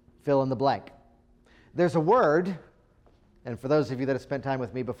 Fill in the blank. There's a word, and for those of you that have spent time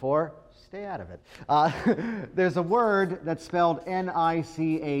with me before, stay out of it. There's a word that's spelled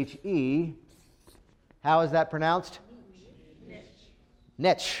N-I-C-H-E. How is that pronounced? Niche.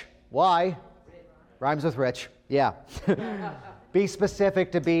 Niche. Why? Rhymes with rich. Yeah. Be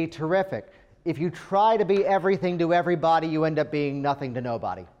specific to be terrific. If you try to be everything to everybody, you end up being nothing to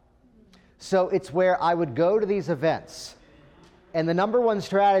nobody. So it's where I would go to these events, and the number one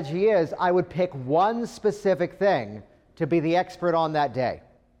strategy is I would pick one specific thing to be the expert on that day.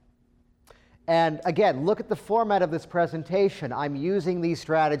 And again, look at the format of this presentation. I'm using these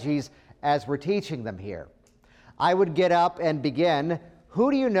strategies as we're teaching them here. I would get up and begin,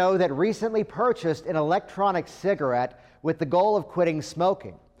 who do you know that recently purchased an electronic cigarette with the goal of quitting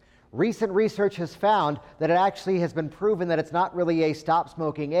smoking? Recent research has found that it actually has been proven that it's not really a stop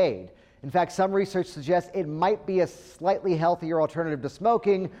smoking aid. In fact, some research suggests it might be a slightly healthier alternative to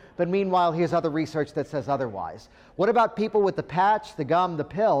smoking, but meanwhile, here's other research that says otherwise. What about people with the patch, the gum, the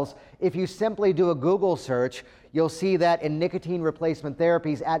pills? If you simply do a Google search, you'll see that in nicotine replacement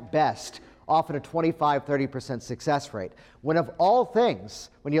therapies, at best, often a 25-30% success rate. When of all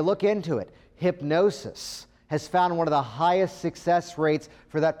things, when you look into it, hypnosis has found one of the highest success rates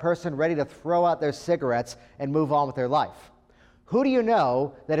for that person ready to throw out their cigarettes and move on with their life. Who do you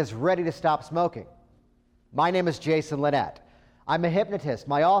know that is ready to stop smoking? My name is Jason Linett. I'm a hypnotist.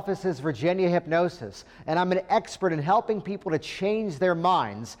 My office is Virginia Hypnosis, and I'm an expert in helping people to change their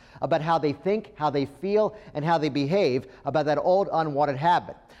minds about how they think, how they feel, and how they behave about that old unwanted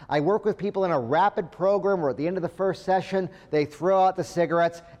habit. I work with people in a rapid program where at the end of the first session, they throw out the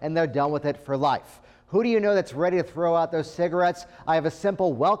cigarettes and they're done with it for life. Who do you know that's ready to throw out those cigarettes? I have a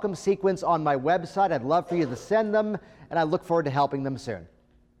simple welcome sequence on my website. I'd love for you to send them, and I look forward to helping them soon.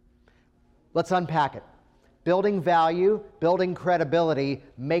 Let's unpack it. Building value, building credibility,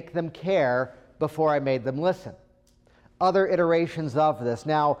 make them care before I made them listen. Other iterations of this.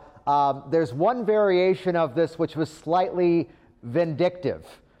 Now, there's one variation of this which was slightly vindictive.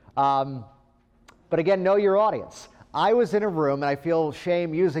 But again, know your audience. I was in a room, and I feel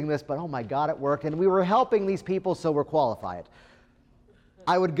shame using this, but oh my God, it worked. And we were helping these people, so we're qualified.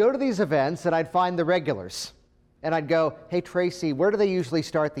 I would go to these events, and I'd find the regulars. And I'd go, hey, Tracy, where do they usually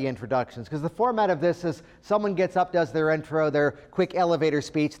start the introductions? Because the format of this is someone gets up, does their intro, their quick elevator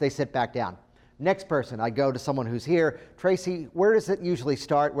speech, they sit back down. Next person, I go to someone who's here. Tracy, where does it usually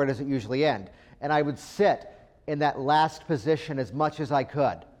start? Where does it usually end? And I would sit in that last position as much as I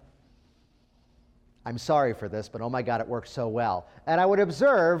could. I'm sorry for this, but oh my God, it worked so well. And I would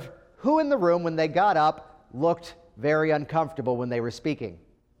observe who in the room, when they got up, looked very uncomfortable when they were speaking.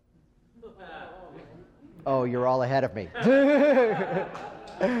 Oh, you're all ahead of me.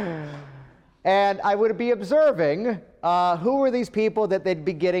 And I would be observing who were these people that they'd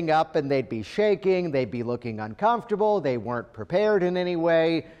be getting up and they'd be shaking, they'd be looking uncomfortable, they weren't prepared in any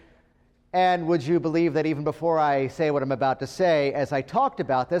way. And would you believe that even before I say what I'm about to say, as I talked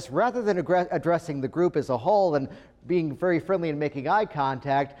about this, rather than addressing the group as a whole and being very friendly and making eye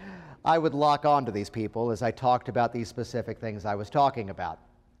contact, I would lock on to these people as I talked about these specific things I was talking about.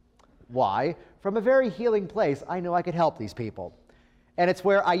 Why? From a very healing place, I know I could help these people. And it's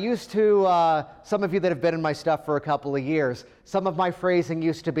where I used to, some of you that have been in my stuff for a couple of years, some of my phrasing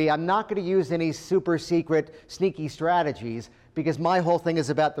used to be, I'm not going to use any super secret, sneaky strategies, because my whole thing is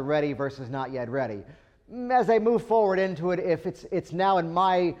about the ready versus not yet ready. As I move forward into it, if it's now in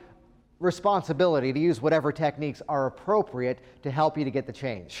my responsibility to use whatever techniques are appropriate to help you to get the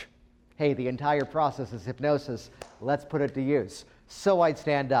change. Hey, the entire process is hypnosis. Let's put it to use. So I'd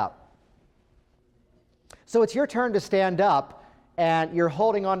stand up. So it's your turn to stand up, and you're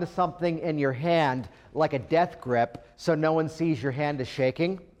holding onto something in your hand like a death grip so no one sees your hand is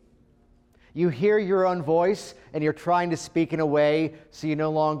shaking. You hear your own voice, and you're trying to speak in a way so you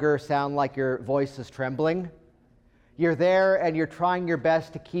no longer sound like your voice is trembling. You're there, and you're trying your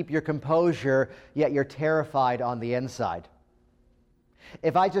best to keep your composure, yet you're terrified on the inside.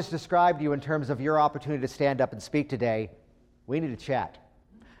 If I just described you in terms of your opportunity to stand up and speak today, we need to chat.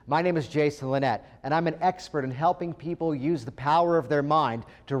 My name is Jason Linett, and I'm an expert in helping people use the power of their mind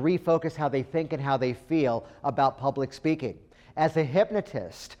to refocus how they think and how they feel about public speaking. As a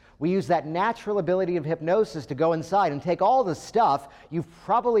hypnotist, we use that natural ability of hypnosis to go inside and take all the stuff you've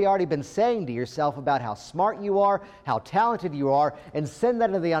probably already been saying to yourself about how smart you are, how talented you are, and send that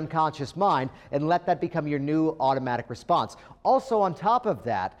into the unconscious mind and let that become your new automatic response. Also, on top of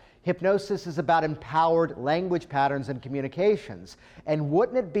that, hypnosis is about empowered language patterns and communications. And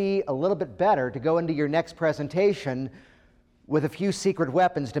wouldn't it be a little bit better to go into your next presentation with a few secret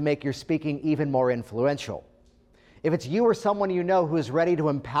weapons to make your speaking even more influential? If it's you or someone you know who is ready to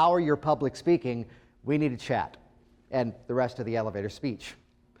empower your public speaking, we need to chat, and the rest of the elevator speech.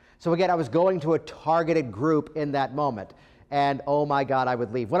 So again, I was going to a targeted group in that moment, and oh my God, I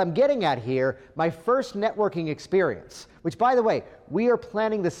would leave. What I'm getting at here, my first networking experience, which by the way, we are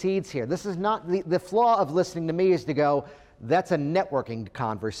planting the seeds here. This is not, the flaw of listening to me is to go, that's a networking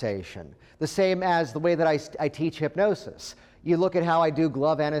conversation. The same as the way that I teach hypnosis. You look at how I do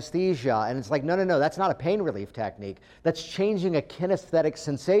glove anesthesia, and it's like, no, that's not a pain relief technique. That's changing a kinesthetic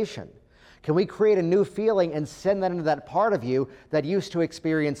sensation. Can we create a new feeling and send that into that part of you that used to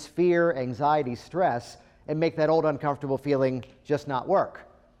experience fear, anxiety, stress, and make that old uncomfortable feeling just not work?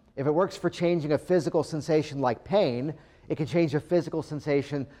 If it works for changing a physical sensation like pain, it can change a physical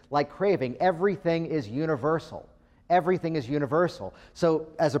sensation like craving. Everything is universal. Everything is universal. So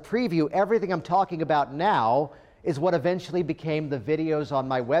as a preview, everything I'm talking about now is what eventually became the videos on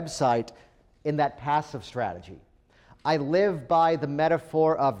my website in that passive strategy. I live by the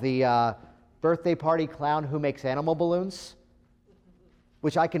metaphor of the birthday party clown who makes animal balloons,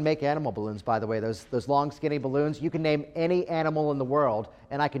 which I can make animal balloons, by the way, those long, skinny balloons. You can name any animal in the world,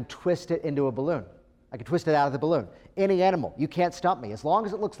 and I can twist it into a balloon. I can twist it out of the balloon. Any animal. You can't stump me. As long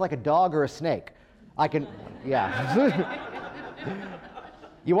as it looks like a dog or a snake, I can, yeah.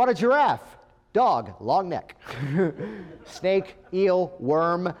 You want a giraffe? Dog, long neck. Snake, eel,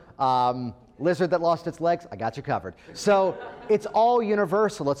 worm, lizard that lost its legs, I got you covered. So it's all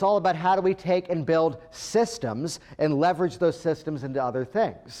universal. It's all about how do we take and build systems and leverage those systems into other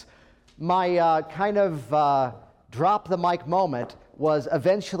things. My drop the mic moment was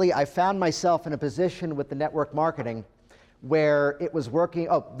eventually I found myself in a position with the network marketing where it was working.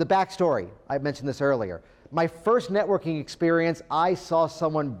 Oh, the backstory, I mentioned this earlier. My first networking experience, I saw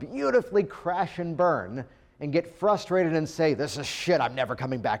someone beautifully crash and burn and get frustrated and say, this is shit, I'm never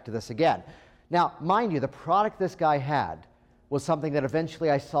coming back to this again. Now, mind you, the product this guy had was something that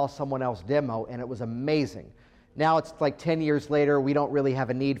eventually I saw someone else demo, and it was amazing. Now it's like 10 years later, we don't really have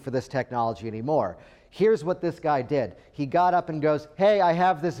a need for this technology anymore. Here's what this guy did. He got up and goes, hey, I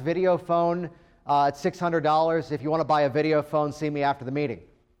have this video phone. It's $600. If you want to buy a video phone, see me after the meeting.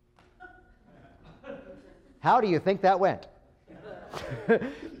 How do you think that went?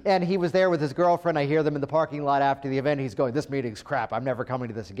 And he was there with his girlfriend. I hear them in the parking lot after the event. He's going, this meeting's crap. I'm never coming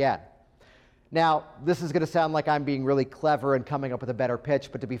to this again. Now, this is going to sound like I'm being really clever and coming up with a better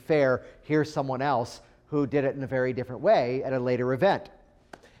pitch, but to be fair, here's someone else who did it in a very different way at a later event.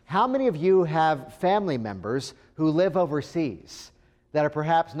 How many of you have family members who live overseas that are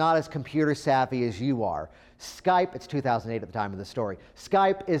perhaps not as computer savvy as you are? Skype, it's 2008 at the time of the story.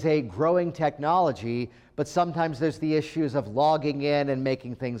 Skype is a growing technology, but sometimes there's the issues of logging in and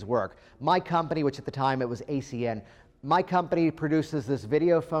making things work. My company, which at the time it was ACN, my company produces this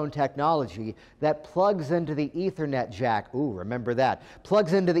video phone technology that plugs into the Ethernet jack. Ooh, remember that.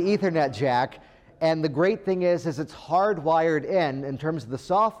 Plugs into the Ethernet jack, and the great thing is it's hardwired in terms of the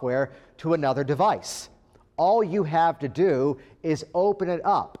software, to another device. All you have to do is open it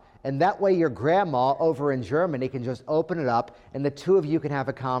up. And that way your grandma over in Germany can just open it up and the two of you can have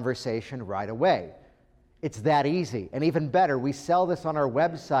a conversation right away. It's that easy. And even better, we sell this on our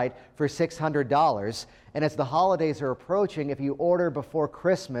website for $600. And as the holidays are approaching, if you order before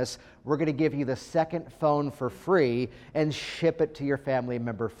Christmas, we're going to give you the second phone for free and ship it to your family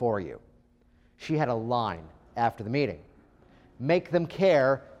member for you. She had a line after the meeting. Make them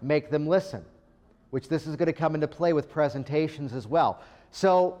care, make them listen, which this is going to come into play with presentations as well.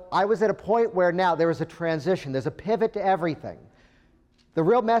 So I was at a point where now there is a transition. There's a pivot to everything. The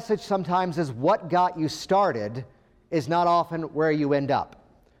real message sometimes is what got you started is not often where you end up.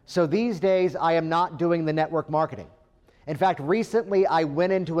 So these days, I am not doing the network marketing. In fact, recently I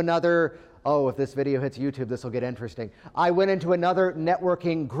went into another, if this video hits YouTube, this will get interesting. I went into another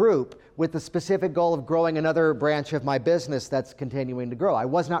networking group with the specific goal of growing another branch of my business that's continuing to grow. I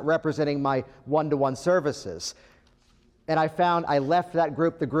was not representing my one-to-one services. And I found I left that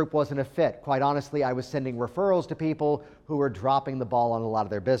group, the group wasn't a fit. Quite honestly, I was sending referrals to people who were dropping the ball on a lot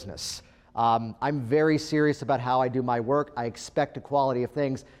of their business. I'm very serious about how I do my work. I expect a quality of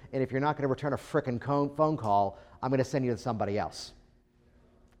things. And if you're not going to return a frickin' phone call, I'm going to send you to somebody else.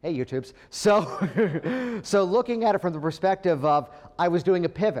 Hey, YouTubes. So looking at it from the perspective of I was doing a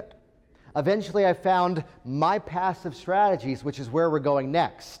pivot. Eventually, I found my passive strategies, which is where we're going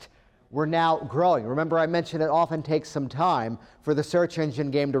next. We're now growing. Remember, I mentioned it often takes some time for the search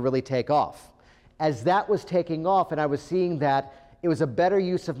engine game to really take off. As that was taking off and I was seeing that it was a better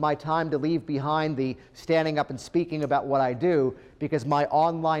use of my time to leave behind the standing up and speaking about what I do because my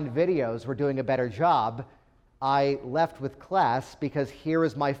online videos were doing a better job, I left with class because here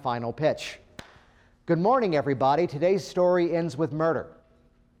is my final pitch. Good morning, everybody. Today's story ends with murder.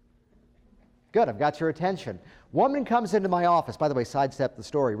 Good, I've got your attention. Woman comes into my office. By the way, sidestep the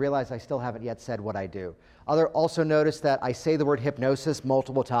story. Realize I still haven't yet said what I do. Also notice that I say the word hypnosis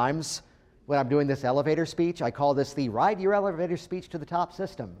multiple times when I'm doing this elevator speech. I call this the ride your elevator speech to the top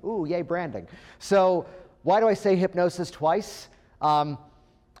system. Ooh, yay, branding. So why do I say hypnosis twice? I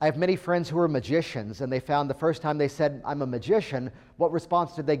have many friends who are magicians, and they found the first time they said, I'm a magician, what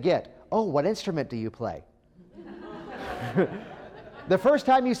response did they get? Oh, what instrument do you play? The first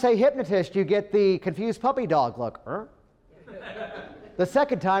time you say hypnotist, you get the confused puppy dog look. The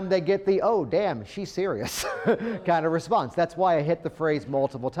second time, they get the, oh, damn, she's serious kind of response. That's why I hit the phrase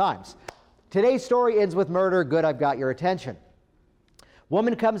multiple times. Today's story ends with murder. Good, I've got your attention.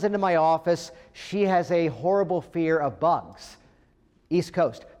 Woman comes into my office. She has a horrible fear of bugs. East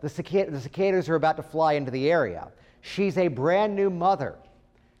Coast. The cicadas are about to fly into the area. She's a brand new mother.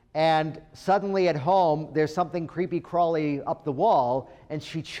 And suddenly at home, there's something creepy crawly up the wall, and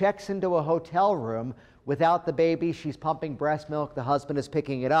she checks into a hotel room without the baby. She's pumping breast milk. The husband is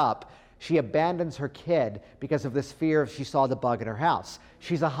picking it up. She abandons her kid because of this fear she saw the bug in her house.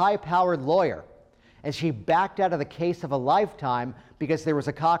 She's a high-powered lawyer, and she backed out of the case of a lifetime because there was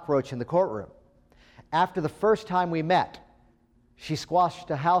a cockroach in the courtroom. After the first time we met, she squashed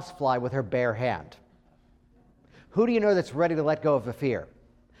a housefly with her bare hand. Who do you know that's ready to let go of a fear?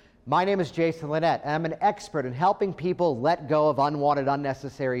 My name is Jason Linett, and I'm an expert in helping people let go of unwanted,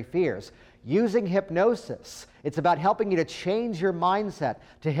 unnecessary fears. Using hypnosis, it's about helping you to change your mindset,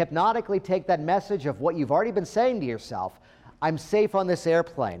 to hypnotically take that message of what you've already been saying to yourself. I'm safe on this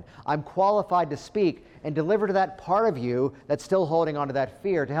airplane. I'm qualified to speak and deliver to that part of you that's still holding on to that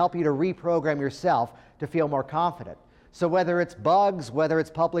fear to help you to reprogram yourself to feel more confident. So whether it's bugs, whether it's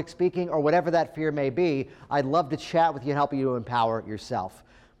public speaking, or whatever that fear may be, I'd love to chat with you and help you to empower yourself.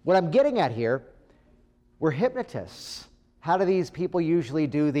 What I'm getting at here, we're hypnotists. How do these people usually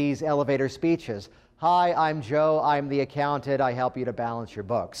do these elevator speeches? Hi, I'm Joe. I'm the accountant. I help you to balance your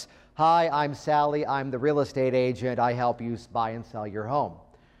books. Hi, I'm Sally. I'm the real estate agent. I help you buy and sell your home.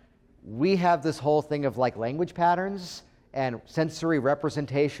 We have this whole thing of like language patterns and sensory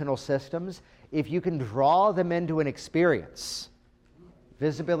representational systems. If you can draw them into an experience,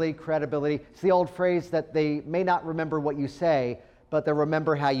 visibility, credibility, it's the old phrase that they may not remember what you say, but they'll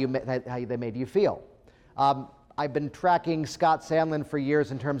remember how they made you feel. I've been tracking Scott Sandlin for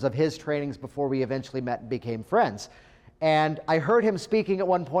years in terms of his trainings before we eventually met and became friends. And I heard him speaking at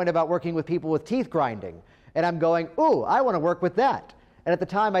one point about working with people with teeth grinding. And I'm going, ooh, I want to work with that. And at the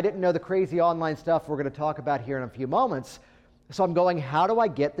time, I didn't know the crazy online stuff we're going to talk about here in a few moments. So I'm going, how do I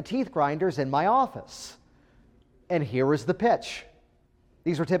get the teeth grinders in my office? And here was the pitch.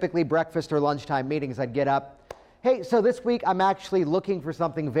 These were typically breakfast or lunchtime meetings. I'd get up. Hey, so this week I'm actually looking for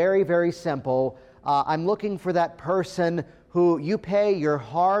something very, very simple. I'm looking for that person who you pay your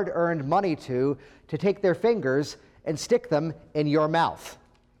hard-earned money to take their fingers and stick them in your mouth.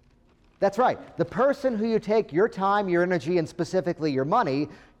 That's right. The person who you take your time, your energy, and specifically your money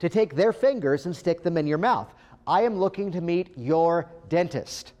to take their fingers and stick them in your mouth. I am looking to meet your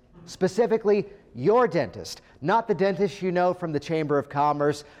dentist, specifically your dentist, not the dentist you know from the Chamber of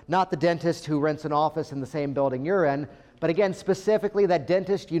Commerce, not the dentist who rents an office in the same building you're in, but again, specifically that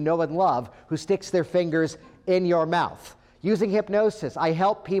dentist you know and love who sticks their fingers in your mouth. Using hypnosis, I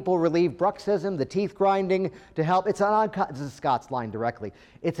help people relieve bruxism, the teeth grinding, to help. This is Scott's line directly.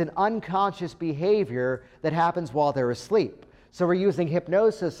 It's an unconscious behavior that happens while they're asleep. So we're using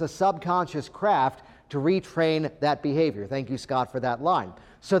hypnosis, a subconscious craft, to retrain that behavior. Thank you, Scott, for that line.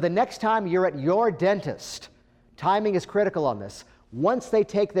 So the next time you're at your dentist, timing is critical on this. Once they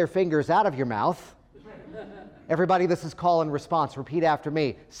take their fingers out of your mouth, everybody, this is call and response. Repeat after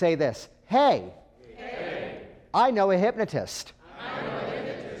me. Say this. Hey. Hey. I know a hypnotist. I know a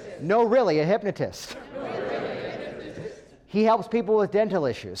hypnotist. No, really, a hypnotist. No, really, a hypnotist. He helps people with dental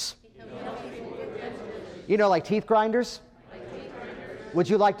issues. You know, like teeth grinders? Would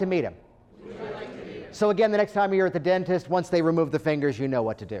you like to meet him? So again, the next time you're at the dentist, once they remove the fingers, you know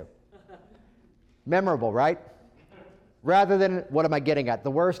what to do. Memorable, right? Rather than, what am I getting at?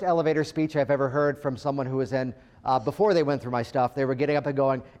 The worst elevator speech I've ever heard from someone who was in, before they went through my stuff, they were getting up and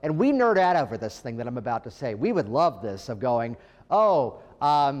going, and we nerd out over this thing that I'm about to say. We would love this, of going,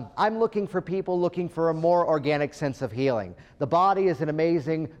 I'm looking for people looking for a more organic sense of healing. The body is an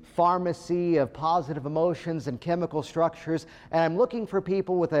amazing pharmacy of positive emotions and chemical structures, and I'm looking for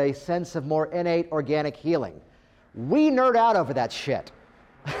people with a sense of more innate organic healing. We nerd out over that shit.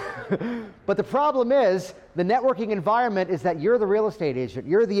 But the problem is, the networking environment is that you're the real estate agent,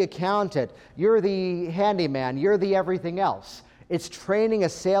 you're the accountant, you're the handyman, you're the everything else. It's training a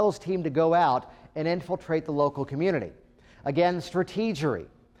sales team to go out and infiltrate the local community. Again, strategery.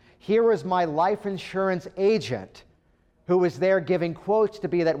 Here was my life insurance agent who was there giving quotes to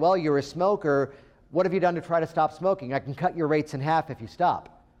be that, well, you're a smoker. What have you done to try to stop smoking? I can cut your rates in half if you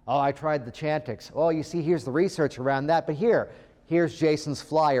stop. Oh, I tried the Chantix. Oh, you see, here's the research around that. But here's Jason's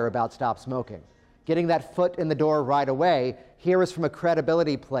flyer about stop smoking. Getting that foot in the door right away. Here is from a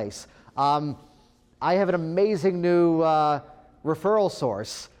credibility place. I have an amazing new referral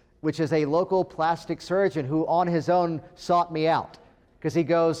source, which is a local plastic surgeon who on his own sought me out. Because he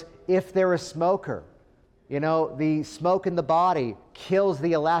goes, if they're a smoker, you know, the smoke in the body kills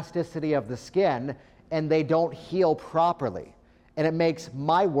the elasticity of the skin and they don't heal properly. And it makes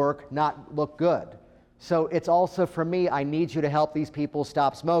my work not look good. So it's also for me, I need you to help these people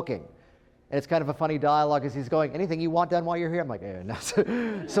stop smoking. And it's kind of a funny dialogue as he's going, anything you want done while you're here? I'm like,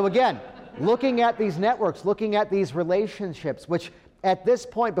 no. So again, looking at these networks, looking at these relationships, which at this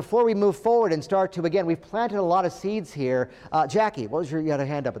point, before we move forward and start to, again, we've planted a lot of seeds here. Jackie, what was you had a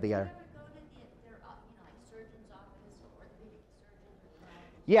hand up at the air.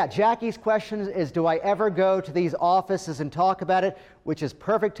 Yeah, Jackie's question is, do I ever go to these offices and talk about it? Which is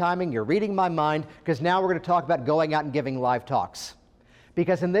perfect timing. You're reading my mind, because now we're going to talk about going out and giving live talks.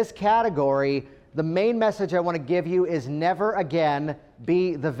 Because in this category, the main message I want to give you is never again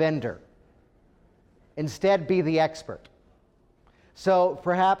be the vendor. Instead, be the expert. So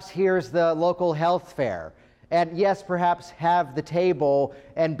perhaps here's the local health fair. And yes, perhaps have the table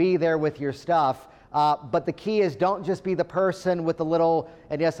and be there with your stuff. But the key is, don't just be the person with the little,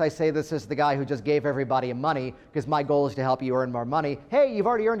 and yes, I say this as the guy who just gave everybody money, because my goal is to help you earn more money. Hey, you've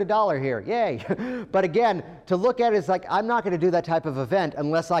already earned $1 here. Yay. But again, to look at it is like, I'm not going to do that type of event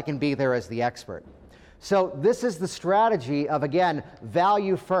unless I can be there as the expert. So this is the strategy of, again,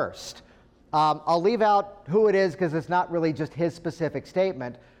 value first. I'll leave out who it is because it's not really just his specific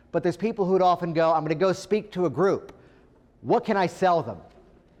statement, but there's people who'd often go, I'm going to go speak to a group. What can I sell them?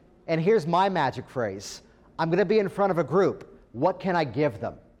 And here's my magic phrase. I'm going to be in front of a group. What can I give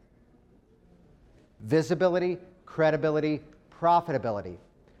them? Visibility, credibility, profitability.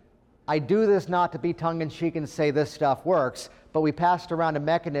 I do this not to be tongue-in-cheek and say this stuff works, but we passed around a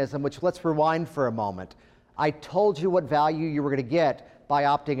mechanism, which let's rewind for a moment. I told you what value you were going to get by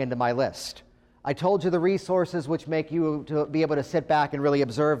opting into my list. I told you the resources which make you to be able to sit back and really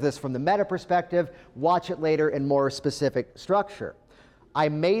observe this from the meta perspective, watch it later in more specific structure. I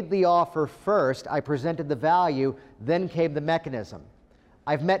made the offer first, I presented the value, then came the mechanism.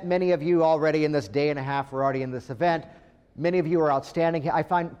 I've met many of you already in this day and a half, we're already in this event. Many of you are outstanding. I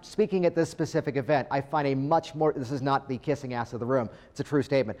find, speaking at this specific event, I find a much more, this is not the kissing ass of the room, it's a true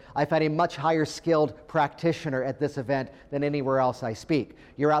statement. I find a much higher skilled practitioner at this event than anywhere else I speak.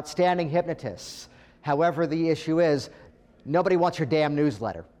 You're outstanding hypnotists. However, the issue is, nobody wants your damn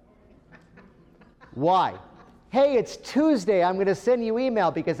newsletter. Why? Hey, it's Tuesday, I'm going to send you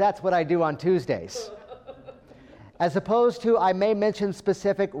email because that's what I do on Tuesdays. As opposed to, I may mention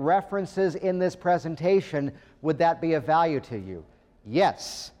specific references in this presentation. Would that be of value to you?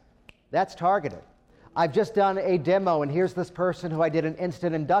 Yes, that's targeted. I've just done a demo, and here's this person who I did an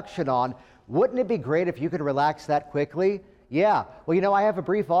instant induction on. Wouldn't it be great if you could relax that quickly? Yeah. Well, you know, I have a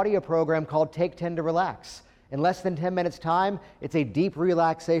brief audio program called Take 10 to Relax. In less than 10 minutes time, it's a deep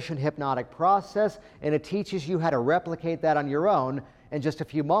relaxation hypnotic process, and it teaches you how to replicate that on your own in just a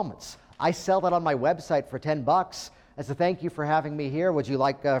few moments. I sell that on my website for $10. As a thank you for having me here, would you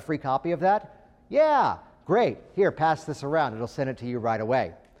like a free copy of that? Yeah, great. Here, pass this around. It'll send it to you right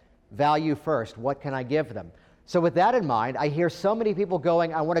away. Value first. What can I give them? So with that in mind, I hear so many people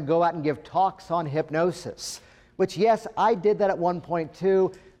going, I want to go out and give talks on hypnosis, which, yes, I did that at one point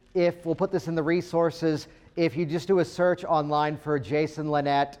too. If we'll put this in the resources, if you just do a search online for Jason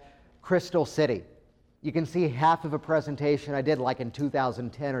Linett, Crystal City, you can see half of a presentation I did like in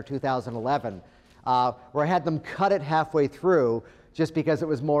 2010 or 2011, where I had them cut it halfway through just because it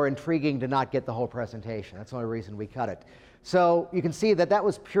was more intriguing to not get the whole presentation. That's the only reason we cut it. So you can see that that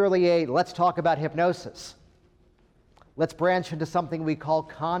was purely a let's talk about hypnosis. Let's branch into something we call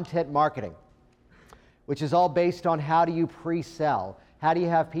content marketing, which is all based on how do you pre-sell? How do you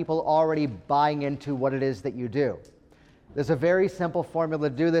have people already buying into what it is that you do? There's a very simple formula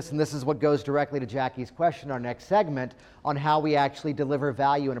to do this, and this is what goes directly to Jackie's question, our next segment, on how we actually deliver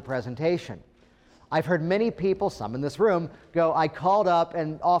value in a presentation. I've heard many people, some in this room, go, I called up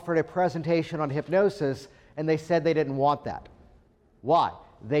and offered a presentation on hypnosis, and they said they didn't want that. Why?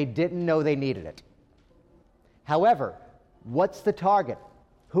 They didn't know they needed it. However, what's the target?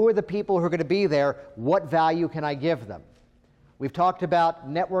 Who are the people who are going to be there? What value can I give them? We've talked about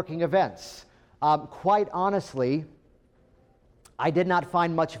networking events. Quite honestly, I did not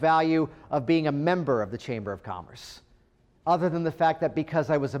find much value of being a member of the Chamber of Commerce, other than the fact that because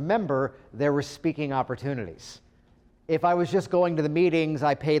I was a member, there were speaking opportunities. If I was just going to the meetings,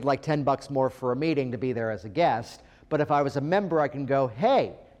 I paid like $10 more for a meeting to be there as a guest. But if I was a member, I can go,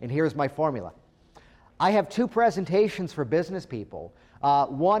 hey, and here's my formula. I have 2 presentations for business people.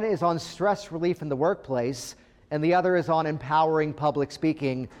 One is on stress relief in the workplace, and the other is on empowering public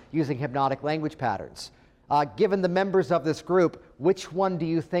speaking using hypnotic language patterns. Given the members of this group, which one do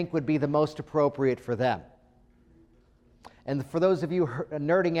you think would be the most appropriate for them? And for those of you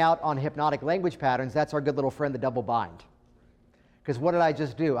nerding out on hypnotic language patterns, that's our good little friend, the double bind. Because what did I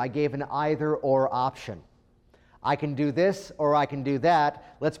just do? I gave an either-or option. I can do this or I can do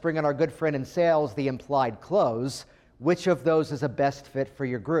that. Let's bring in our good friend in sales, the implied close. Which of those is a best fit for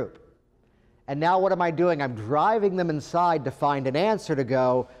your group? And now what am I doing? I'm driving them inside to find an answer to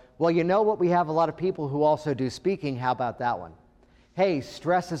go, well, you know what? We have a lot of people who also do speaking. How about that one? Hey,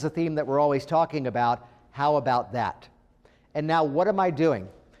 stress is a theme that we're always talking about. How about that? And now what am I doing?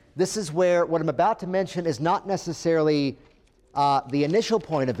 This is where what I'm about to mention is not necessarily the initial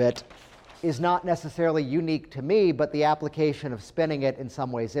point of it is not necessarily unique to me, but the application of spinning it in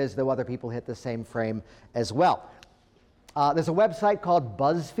some ways is, though other people hit the same frame as well. There's a website called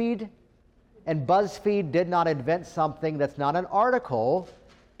BuzzFeed, and BuzzFeed did not invent something that's not an article,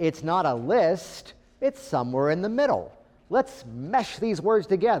 it's not a list, it's somewhere in the middle. Let's mesh these words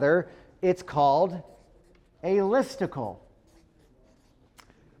together. It's called a listicle,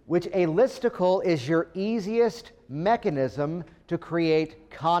 which a listicle is your easiest mechanism to create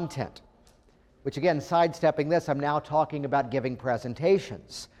content. Which again, sidestepping this, I'm now talking about giving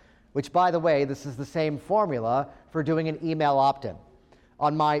presentations, which by the way, this is the same formula for doing an email opt-in.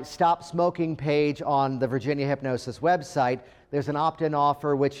 On my Stop Smoking page on the Virginia Hypnosis website, there's an opt-in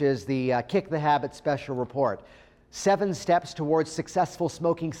offer, which is the Kick the Habit Special Report. 7 steps towards successful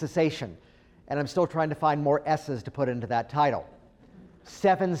smoking cessation. And I'm still trying to find more S's to put into that title.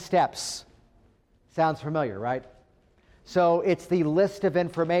 7 steps. Sounds familiar, right? So it's the list of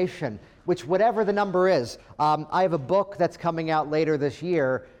information, which whatever the number is, I have a book that's coming out later this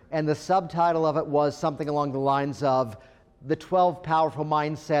year, and the subtitle of it was something along the lines of the 12 powerful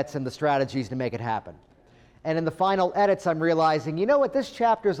mindsets and the strategies to make it happen. And in the final edits, I'm realizing, you know what, this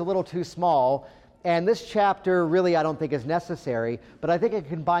chapter is a little too small, and this chapter really I don't think is necessary, but I think I can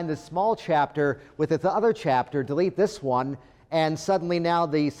combine this small chapter with this other chapter, delete this one, and suddenly now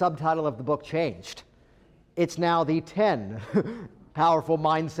the subtitle of the book changed. It's now the 10 powerful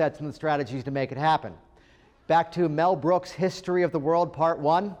mindsets and the strategies to make it happen. Back to Mel Brooks' History of the World, Part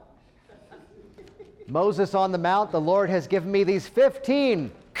 1. Moses on the Mount, the Lord has given me these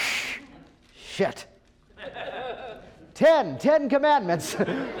 15. Shit. 10 commandments.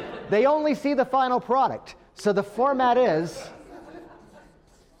 They only see the final product. So the format is,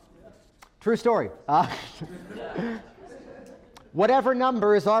 true story. Whatever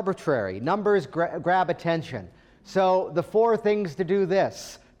number is arbitrary. Numbers grab attention. So the 4 things to do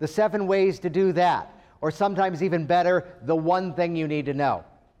this, the 7 ways to do that, or sometimes even better, the 1 thing you need to know.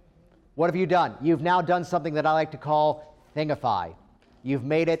 What have you done? You've now done something that I like to call thingify. You've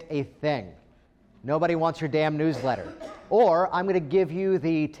made it a thing. Nobody wants your damn newsletter. Or I'm going to give you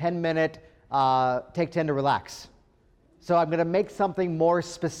the 10-minute take 10 to relax. So I'm going to make something more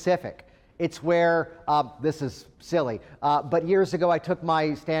specific. It's where, this is silly, but years ago I took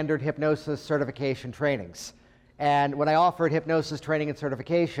my standard hypnosis certification trainings. And when I offered hypnosis training and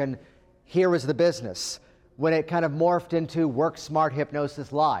certification, here was the business. When it kind of morphed into Work Smart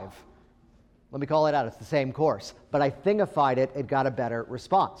Hypnosis Live. Let me call it out, it's the same course. But I thingified it, it got a better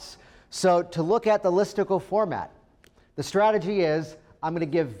response. So to look at the listicle format, the strategy is I'm going to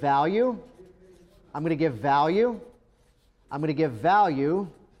give value, I'm going to give value, I'm going to give value,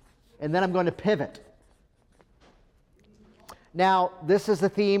 and then I'm going to pivot. Now, this is a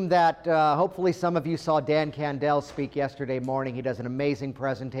theme that hopefully some of you saw Dan Candell speak yesterday morning. He does an amazing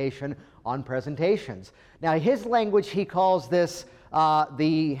presentation on presentations. Now, his language, he calls this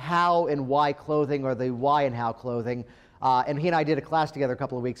the how and why clothing, or the why and how clothing. And he and I did a class together a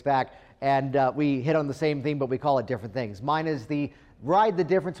couple of weeks back, and we hit on the same thing, but we call it different things. Mine is the ride the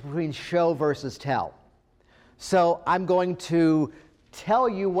difference between show versus tell. So I'm going to tell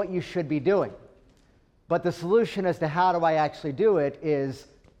you what you should be doing. But the solution as to how do I actually do it is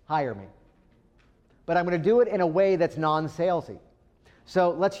hire me. But I'm going to do it in a way that's non-salesy.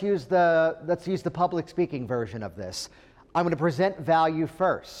 So let's use the public speaking version of this. I'm going to present value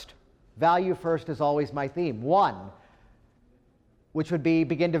first. Value first is always my theme. One, which would be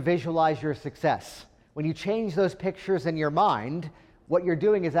begin to visualize your success. When you change those pictures in your mind, what you're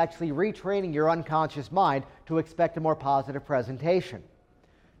doing is actually retraining your unconscious mind to expect a more positive presentation.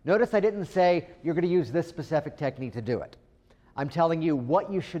 Notice I didn't say you're going to use this specific technique to do it. I'm telling you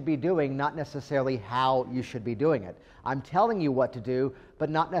what you should be doing, not necessarily how you should be doing it. I'm telling you what to do, but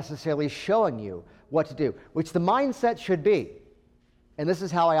not necessarily showing you what to do, which the mindset should be. And this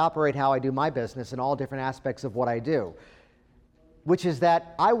is how I operate, how I do my business in all different aspects of what I do, which is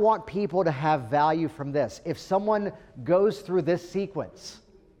that I want people to have value from this. If someone goes through this sequence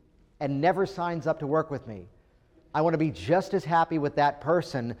and never signs up to work with me, I want to be just as happy with that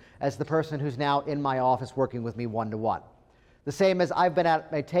person as the person who's now in my office working with me one-to-one. The same as I've been at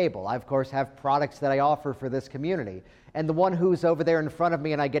my table. I, of course, have products that I offer for this community. And the one who's over there in front of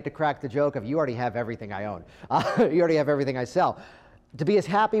me, and I get to crack the joke of, you already have everything I own. You already have everything I sell. To be as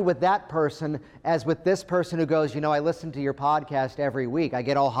happy with that person as with this person who goes, I listen to your podcast every week. I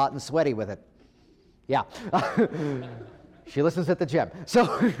get all hot and sweaty with it. Yeah. She listens at the gym. So,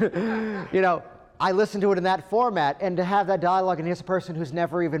 I listen to it in that format, and to have that dialogue, and here's a person who's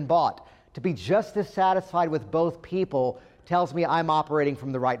never even bought. To be just as satisfied with both people tells me I'm operating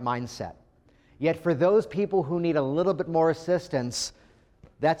from the right mindset. Yet for those people who need a little bit more assistance,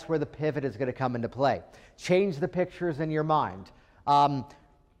 that's where the pivot is going to come into play. Change the pictures in your mind.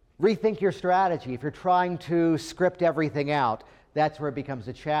 Rethink your strategy. If you're trying to script everything out, that's where it becomes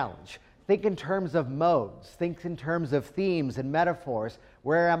a challenge. Think in terms of modes. Think in terms of themes and metaphors.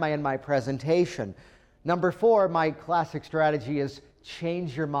 Where am I in my presentation? Number 4, my classic strategy is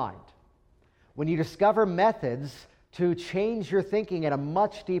change your mind. When you discover methods to change your thinking at a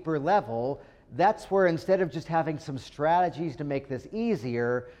much deeper level, that's where instead of just having some strategies to make this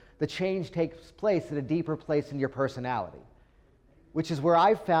easier, the change takes place at a deeper place in your personality, which is where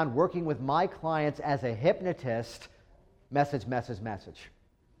I've found working with my clients as a hypnotist, message, message, message.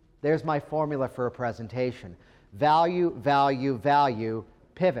 There's my formula for a presentation. Value, value, value,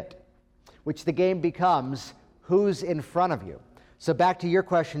 pivot, which the game becomes who's in front of you. So back to your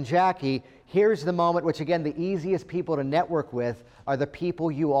question, Jackie, here's the moment which, again, the easiest people to network with are the people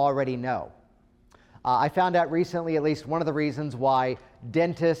you already know. I found out recently, at least one of the reasons why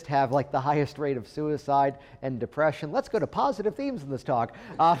dentists have like the highest rate of suicide and depression. Let's go to positive themes in this talk.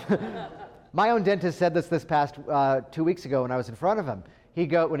 My own dentist said this past 2 weeks ago when I was in front of him.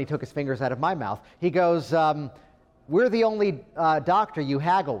 When he took his fingers out of my mouth, he goes, we're the only doctor you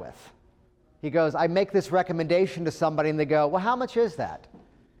haggle with. He goes, I make this recommendation to somebody and they go, well, how much is that?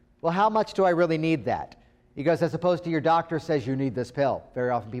 Well, how much do I really need that? He goes, as opposed to your doctor says you need this pill. Very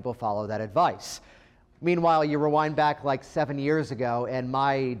often people follow that advice. Meanwhile, you rewind back like 7 years ago and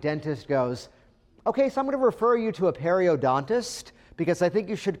my dentist goes, okay, so I'm going to refer you to a periodontist because I think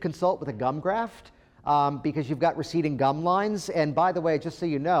you should consult with a gum graft. Because you've got receding gum lines. And by the way, just so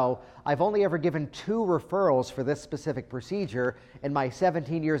you know, I've only ever given 2 referrals for this specific procedure in my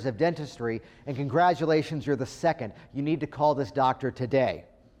 17 years of dentistry, and congratulations, you're the second. You need to call this doctor today.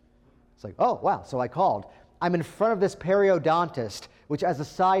 It's like, oh, wow, so I called. I'm in front of this periodontist, which, as a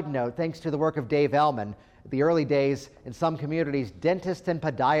side note, thanks to the work of Dave Ellman, the early days in some communities, dentists and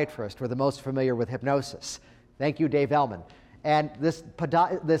podiatrists were the most familiar with hypnosis. Thank you, Dave Ellman. And this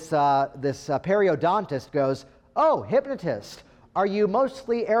periodontist goes, oh, hypnotist, are you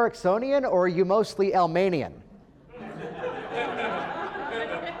mostly Ericksonian or are you mostly Ellmanian?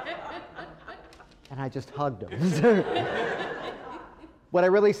 And I just hugged him. What I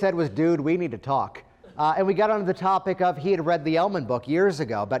really said was, dude, we need to talk. And we got onto the topic of he had read the Ellman book years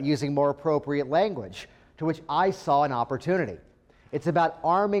ago about using more appropriate language, to which I saw an opportunity. It's about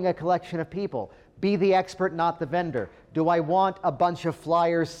arming a collection of people. Be the expert, not the vendor. Do I want a bunch of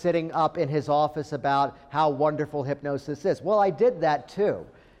flyers sitting up in his office about how wonderful hypnosis is? Well, I did that too.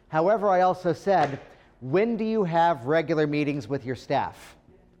 However, I also said, when do you have regular meetings with your staff?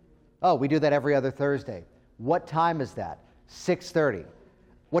 Oh, we do that every other Thursday. What time is that? 6:30.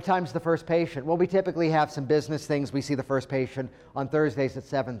 What time's the first patient? Well, we typically have some business things. We see the first patient on Thursdays at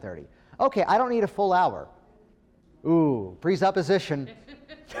 7:30. Okay, I don't need a full hour. Ooh, presupposition.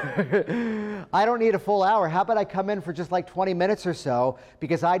 I don't need a full hour. How about I come in for just like 20 minutes or so,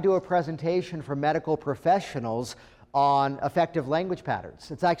 because I do a presentation for medical professionals on effective language patterns.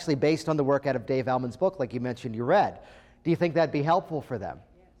 It's actually based on the work out of Dave Elman's book, like you mentioned you read. Do you think that'd be helpful for them?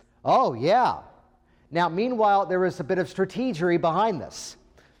 Yes. Oh, yeah. Now, meanwhile, there is a bit of strategery behind this,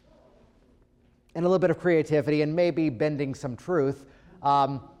 and a little bit of creativity, and maybe bending some truth.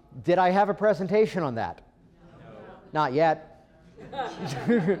 Did I have a presentation on that? No. Not yet.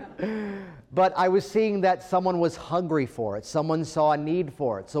 But I was seeing that someone was hungry for it. Someone saw a need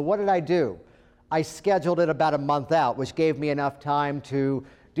for it. So what did I do? I scheduled it about a month out, which gave me enough time to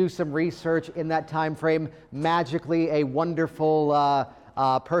do some research in that time frame. Magically, a wonderful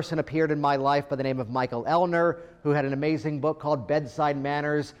person appeared in my life by the name of Michael Ellner, who had an amazing book called Bedside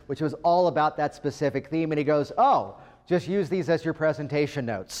Manners, which was all about that specific theme. And he goes, oh, just use these as your presentation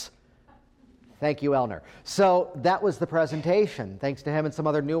notes. Thank you, Ellner. So that was the presentation, thanks to him and some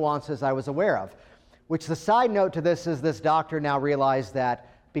other nuances I was aware of. Which the side note to this is this doctor now realized that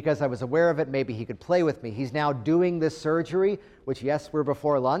because I was aware of it, maybe he could play with me. He's now doing this surgery, which, yes, we're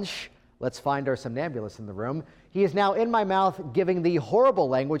before lunch. Let's find our somnambulist in the room. He is now in my mouth giving the horrible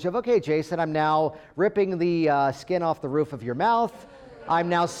language of, okay, Jason, I'm now ripping the skin off the roof of your mouth. I'm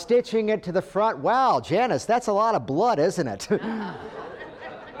now stitching it to the front. Wow, Janice, that's a lot of blood, isn't it?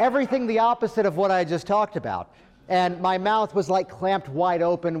 Everything the opposite of what I just talked about. And my mouth was like clamped wide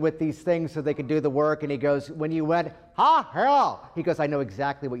open with these things so they could do the work. And he goes, when you went, hell, he goes, I know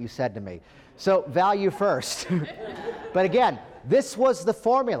exactly what you said to me. So value first. But again, this was the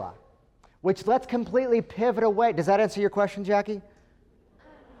formula, which let's completely pivot away. Does that answer your question, Jackie?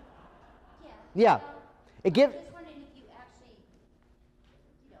 Yeah. It gives. I'm just wondering if you actually,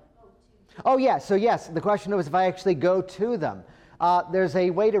 go to. Oh, yeah. So yes, the question was if I actually go to them. There's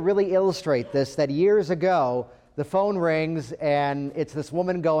a way to really illustrate this, that years ago, the phone rings and it's this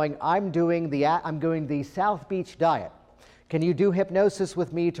woman going, I'm doing the South Beach diet. Can you do hypnosis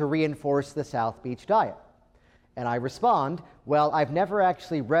with me to reinforce the South Beach diet? And I respond, well, I've never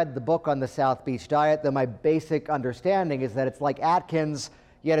actually read the book on the South Beach diet, though my basic understanding is that it's like Atkins,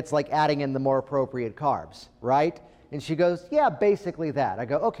 yet it's like adding in the more appropriate carbs, right? And she goes, yeah, basically that. I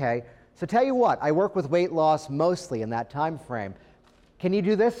go, okay, so tell you what, I work with weight loss mostly in that time frame. Can you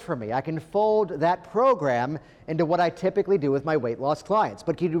do this for me? I can fold that program into what I typically do with my weight loss clients.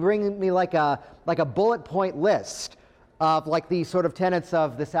 But can you bring me like a bullet point list of like the sort of tenets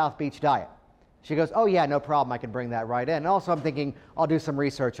of the South Beach diet? She goes, oh yeah, no problem, I can bring that right in. And also I'm thinking I'll do some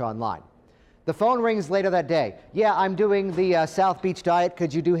research online. The phone rings later that day. Yeah, I'm doing the South Beach diet.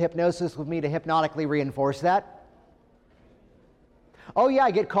 Could you do hypnosis with me to hypnotically reinforce that? Oh yeah,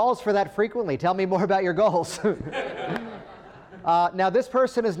 I get calls for that frequently. Tell me more about your goals. Now this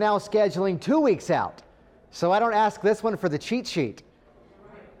person is now scheduling 2 weeks out. So I don't ask this one for the cheat sheet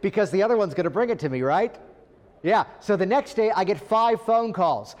because the other one's going to bring it to me, right? Yeah, so the next day I get 5 phone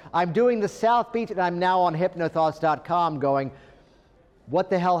calls. I'm doing the South Beach and I'm now on hypnothoughts.com going, what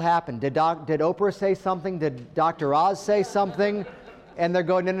the hell happened? Did Oprah say something? Did Dr. Oz say something? And they're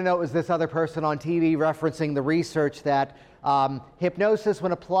going, no, it was this other person on TV referencing the research that hypnosis,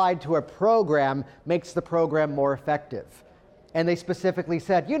 when applied to a program, makes the program more effective. And they specifically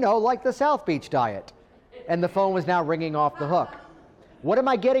said, like the South Beach diet. And the phone was now ringing off the hook. What am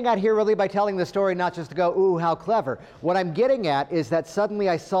I getting at here really by telling the story, not just to go, ooh, how clever? What I'm getting at is that suddenly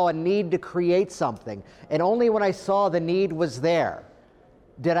I saw a need to create something. And only when I saw the need was there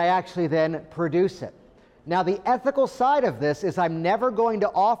did I actually then produce it. Now, the ethical side of this is I'm never going to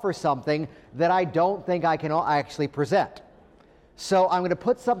offer something that I don't think I can actually present. So I'm going to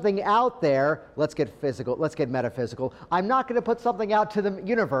put something out there. Let's get physical. Let's get metaphysical. I'm not going to put something out to the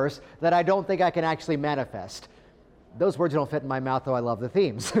universe that I don't think I can actually manifest. Those words don't fit in my mouth, though I love the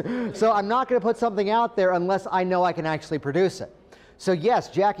themes. So I'm not going to put something out there unless I know I can actually produce it. So yes,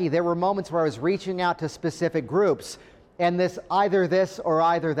 Jackie, there were moments where I was reaching out to specific groups, and this either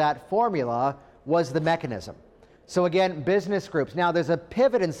that formula was the mechanism. So again, business groups. Now there's a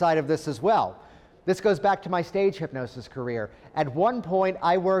pivot inside of this as well. This goes back to my stage hypnosis career. At one point,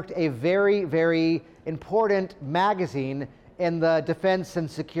 I worked a very, very important magazine in the defense and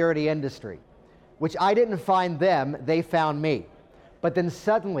security industry, which I didn't find them, they found me. But then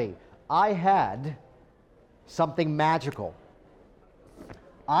suddenly, I had something magical.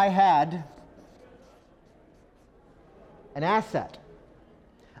 I had an asset.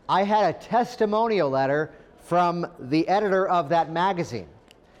 I had a testimonial letter from the editor of that magazine.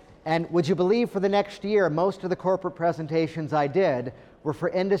 And would you believe, for the next year, most of the corporate presentations I did were for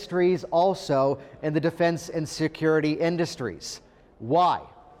industries also in the defense and security industries. Why?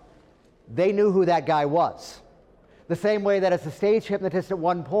 They knew who that guy was. The same way that as a stage hypnotist at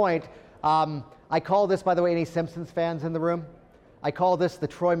one point, I call this, by the way, any Simpsons fans in the room? I call this the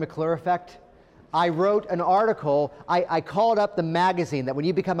Troy McClure effect. I wrote an article, I called up the magazine that when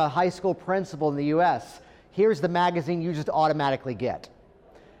you become a high school principal in the US, here's the magazine you just automatically get.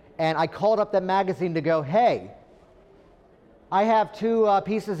 And I called up that magazine to go, hey, I have two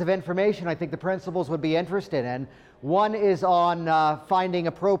pieces of information I think the principals would be interested in. One is on finding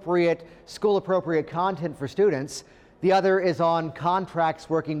appropriate, school-appropriate content for students. The other is on contracts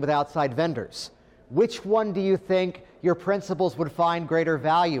working with outside vendors. Which one do you think your principals would find greater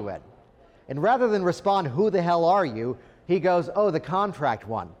value in? And rather than respond, who the hell are you? He goes, oh, the contract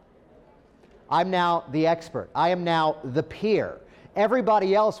one. I'm now the expert. I am now the peer.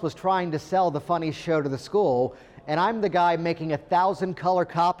 Everybody else was trying to sell the funny show to the school, and I'm the guy making 1,000 color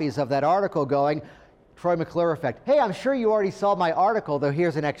copies of that article going, Troy McClure effect. Hey, I'm sure you already saw my article, though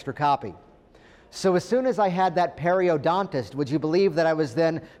here's an extra copy. So as soon as I had that periodontist, would you believe that I was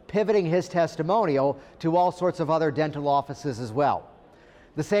then pivoting his testimonial to all sorts of other dental offices as well?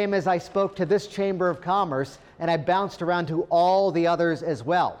 The same as I spoke to this Chamber of Commerce, and I bounced around to all the others as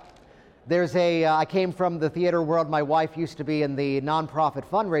well. I came from the theater world. My wife used to be in the nonprofit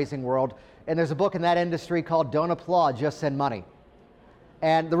fundraising world, and there's a book in that industry called Don't Applaud, Just Send Money.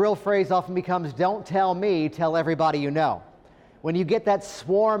 And the real phrase often becomes, don't tell me, tell everybody you know. When you get that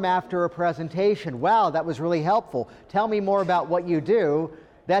swarm after a presentation, wow, that was really helpful, tell me more about what you do,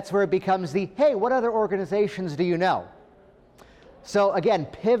 that's where it becomes the, hey, what other organizations do you know? So again,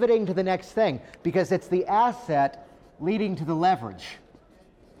 pivoting to the next thing, because it's the asset leading to the leverage.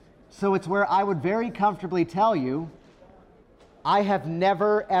 So it's where I would very comfortably tell you, I have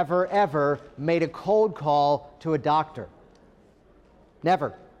never, ever, ever made a cold call to a doctor.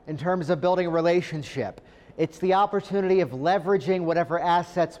 Never, in terms of building a relationship. It's the opportunity of leveraging whatever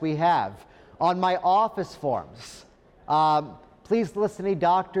assets we have. On my office forms, please list any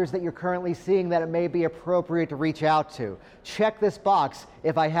doctors that you're currently seeing that it may be appropriate to reach out to. Check this box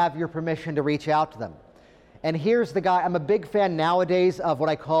if I have your permission to reach out to them. And here's the guy, I'm a big fan nowadays of what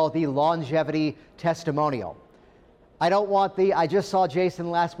I call the longevity testimonial. I don't want I just saw Jason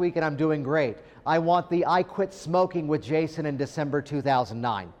last week and I'm doing great. I want I quit smoking with Jason in December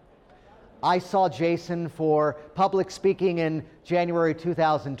 2009. I saw Jason for public speaking in January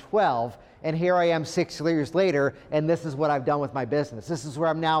 2012, and here I am 6 years later, and this is what I've done with my business. This is where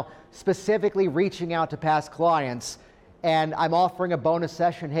I'm now specifically reaching out to past clients, and I'm offering a bonus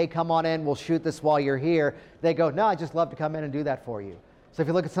session. Hey, come on in, we'll shoot this while you're here. They go, no, I'd just love to come in and do that for you. So if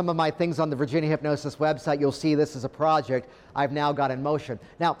you look at some of my things on the Virginia Hypnosis website, you'll see this is a project I've now got in motion.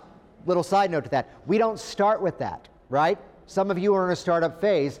 Now, little side note to that, we don't start with that, right? Some of you are in a startup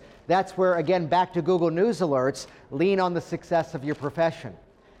phase. That's where, again, back to Google News Alerts, lean on the success of your profession.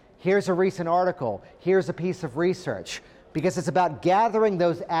 Here's a recent article. Here's a piece of research. Because it's about gathering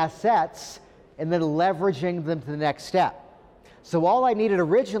those assets and then leveraging them to the next step. So all I needed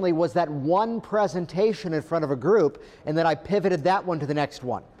originally was that one presentation in front of a group, and then I pivoted that one to the next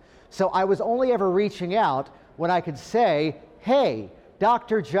one. So I was only ever reaching out when I could say, hey,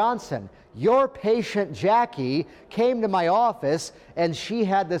 Dr. Johnson, your patient Jackie came to my office and she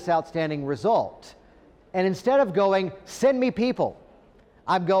had this outstanding result. And instead of going, send me people,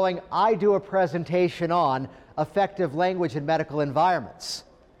 I'm going, I do a presentation on effective language in medical environments.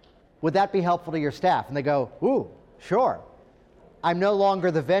 Would that be helpful to your staff? And they go, ooh, sure. I'm no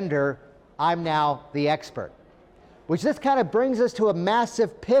longer the vendor, I'm now the expert. Which this kind of brings us to a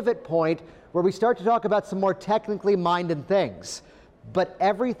massive pivot point where we start to talk about some more technically minded things. But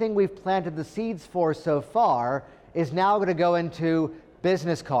everything we've planted the seeds for so far is now going to go into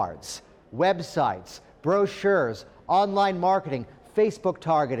business cards, websites, brochures, online marketing, Facebook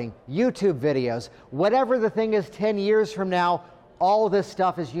targeting, YouTube videos, whatever the thing is 10 years from now, all this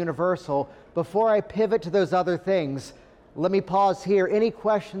stuff is universal. Before I pivot to those other things, let me pause here. Any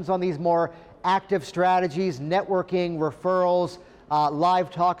questions on these more active strategies, networking, referrals,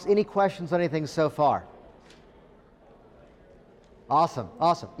 live talks? Any questions on anything so far? Awesome,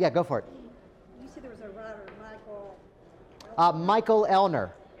 awesome. Yeah, go for it. You said there was a writer, Michael. Michael Ellner.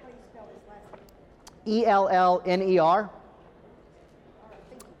 How do you spell his last name? Ellner.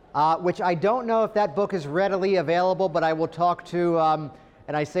 Which I don't know if that book is readily available, but I will talk to,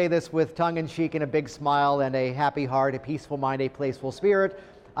 and I say this with tongue-in-cheek and a big smile and a happy heart, a peaceful mind, a playful spirit.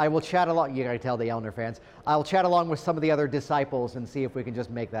 I will chat along, you gotta tell the Elner fans, I'll chat along with some of the other disciples and see if we can just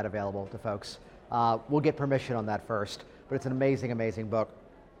make that available to folks. We'll get permission on that first, but it's an amazing, amazing book.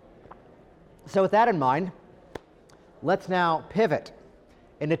 So with that in mind, let's now pivot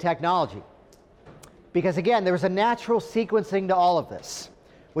into technology. Because again, there's a natural sequencing to all of this,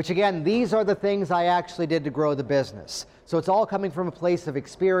 which again, these are the things I actually did to grow the business. So it's all coming from a place of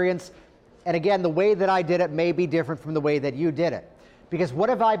experience. And again, the way that I did it may be different from the way that you did it. Because what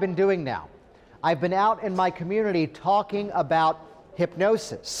have I been doing now? I've been out in my community talking about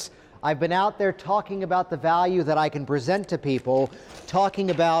hypnosis. I've been out there talking about the value that I can present to people,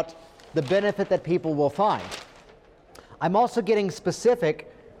 talking about the benefit that people will find. I'm also getting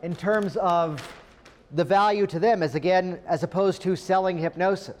specific in terms of the value to them as opposed to selling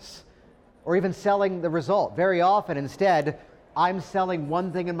hypnosis or even selling the result. Very often, instead, I'm selling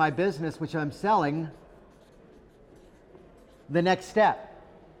one thing in my business, which I'm selling the next step,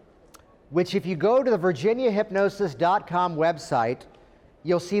 which if you go to the virginiahypnosis.com website,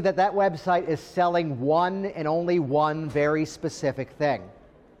 you'll see that that website is selling one and only one very specific thing,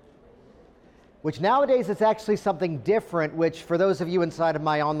 which nowadays it's actually something different, which for those of you inside of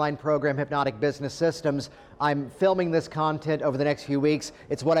my online program, Hypnotic Business Systems, I'm filming this content over the next few weeks.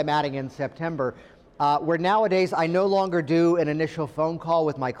 It's what I'm adding in September, where nowadays I no longer do an initial phone call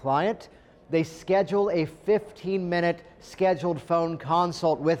with my client. They schedule a 15-minute scheduled phone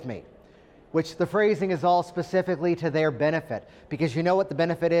consult with me, which the phrasing is all specifically to their benefit. Because you know what the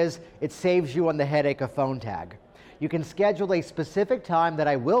benefit is? It saves you on the headache of phone tag. You can schedule a specific time that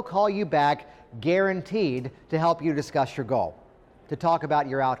I will call you back, guaranteed, to help you discuss your goal, to talk about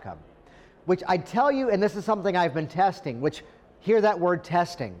your outcome. Which I tell you, and this is something I've been testing, which, hear that word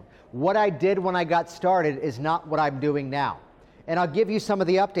testing. What I did when I got started is not what I'm doing now. And I'll give you some of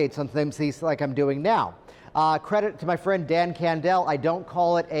the updates on things like I'm doing now. Credit to my friend Dan Candell, I don't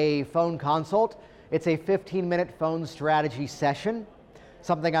call it a phone consult. It's a 15-minute phone strategy session,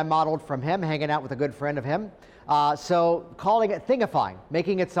 something I modeled from him, hanging out with a good friend of him. So calling it thingifying,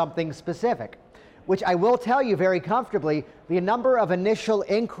 making it something specific, which I will tell you very comfortably, the number of initial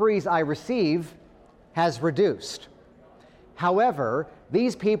inquiries I receive has reduced. However,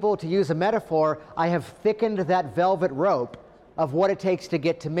 these people, to use a metaphor, I have thickened that velvet rope of what it takes to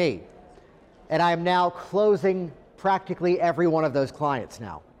get to me. And I am now closing practically every one of those clients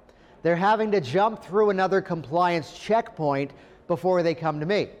now. They're having to jump through another compliance checkpoint before they come to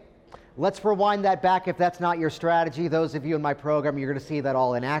me. Let's rewind that back if that's not your strategy. Those of you in my program, you're going to see that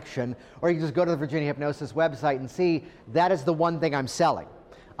all in action. Or you can just go to the Virginia Hypnosis website and see that is the one thing I'm selling.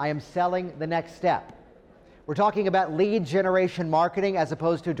 I am selling the next step. We're talking about lead generation marketing as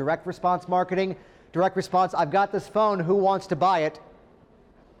opposed to direct response marketing. Direct response, I've got this phone, who wants to buy it?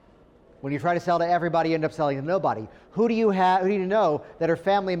 When you try to sell to everybody, you end up selling to nobody. Who do you know that are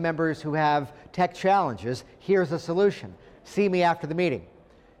family members who have tech challenges? Here's a solution. See me after the meeting.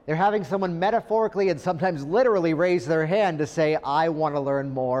 They're having someone metaphorically and sometimes literally raise their hand to say, I want to learn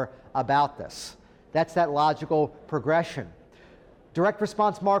more about this. That's that logical progression. Direct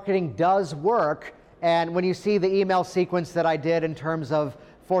response marketing does work, and when you see the email sequence that I did in terms of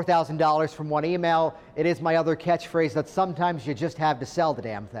 $4,000 from one email, it is my other catchphrase that sometimes you just have to sell the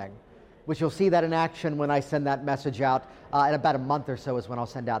damn thing, which you'll see that in action when I send that message out. In about a month or so is when I'll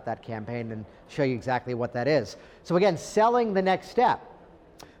send out that campaign and show you exactly what that is. So again, selling the next step.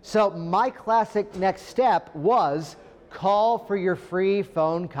 So my classic next step was call for your free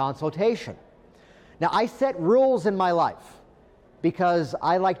phone consultation. Now, I set rules in my life because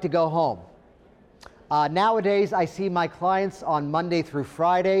I like to go home. Nowadays, I see my clients on Monday through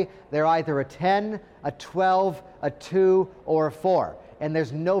Friday. They're either a 10, a 12, a 2, or a 4, and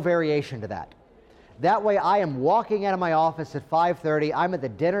there's no variation to that. That way, I am walking out of my office at 5:30. I'm at the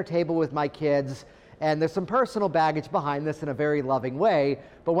dinner table with my kids, and there's some personal baggage behind this in a very loving way,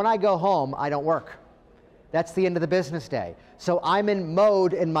 but when I go home, I don't work. That's the end of the business day. So I'm in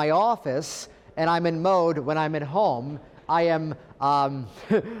mode in my office, and I'm in mode when I'm at home. I am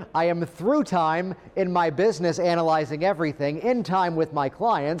through time in my business analyzing everything, in time with my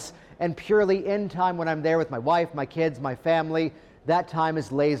clients, and purely in time when I'm there with my wife, my kids, my family. That time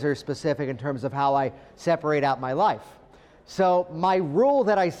is laser specific in terms of how I separate out my life. So my rule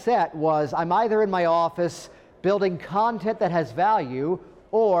that I set was I'm either in my office building content that has value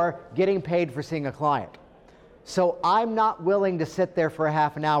or getting paid for seeing a client. So I'm not willing to sit there for a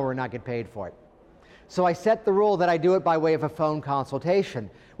half an hour and not get paid for it. So I set the rule that I do it by way of a phone consultation,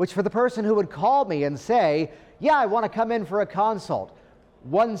 which for the person who would call me and say, yeah, I want to come in for a consult,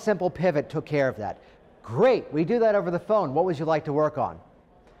 one simple pivot took care of that. Great, we do that over the phone. What would you like to work on?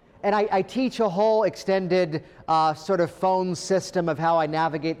 And I teach a whole extended sort of phone system of how I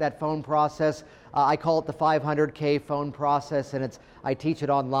navigate that phone process. I call it the 500K phone process, and I teach it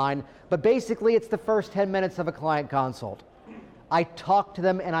online. But basically, it's the first 10 minutes of a client consult. I talk to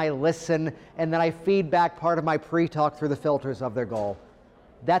them and I listen, and then I feed back part of my pre-talk through the filters of their goal.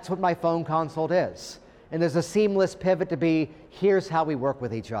 That's what my phone consult is. And there's a seamless pivot to be, here's how we work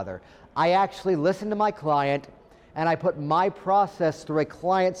with each other. I actually listen to my client, and I put my process through a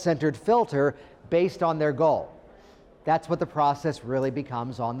client-centered filter based on their goal. That's what the process really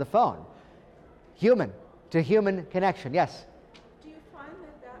becomes on the phone. Human to human connection, yes? Do you find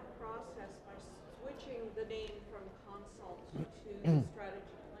that process, by switching the name from consult to strategy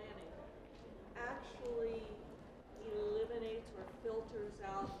planning, actually eliminates or filters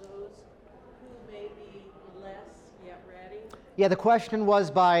out those who may be less yet ready? Yeah, the question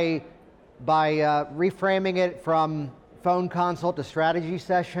was by reframing it from phone consult to strategy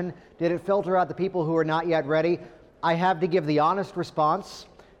session, did it filter out the people who are not yet ready? I have to give the honest response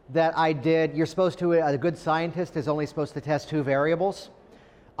that I did. You're supposed to, a good scientist is only supposed to test 2 variables.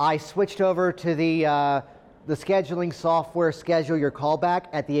 I switched over to the scheduling software, Schedule Your Callback,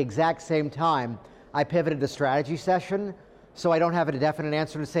 at the exact same time I pivoted to strategy session, so I don't have a definite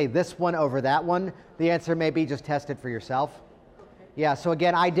answer to say this one over that one. The answer may be just test it for yourself. Yeah, so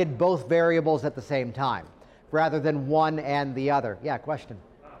again, I did both variables at the same time, rather than one and the other. Yeah, question?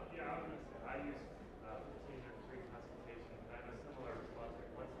 Yeah, I was going to say, I use 15 or 3 consultations, and I have a similar response. Like,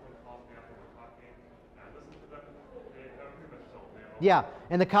 when someone calls me after we're talking, and I listen to them, they pretty much don't nail. Yeah,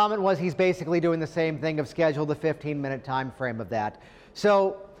 and the comment was he's basically doing the same thing of schedule the 15-minute time frame of that.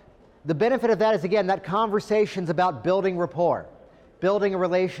 So the benefit of that is, again, that conversation's about building rapport, building a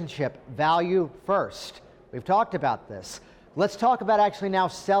relationship, value first. We've talked about this. Let's talk about actually now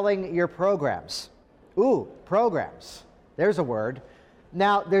selling your programs. Ooh, programs. There's a word.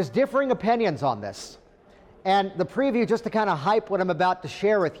 Now, there's differing opinions on this. And the preview, just to kind of hype what I'm about to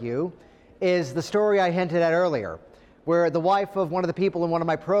share with you, is the story I hinted at earlier, where the wife of one of the people in one of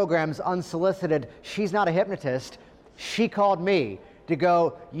my programs, unsolicited, she's not a hypnotist, she called me to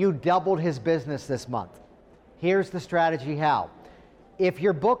go, you doubled his business this month. Here's the strategy how. If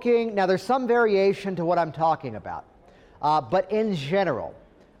you're booking, now there's some variation to what I'm talking about. But in general,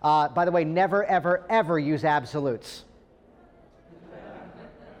 by the way, never, ever, ever use absolutes.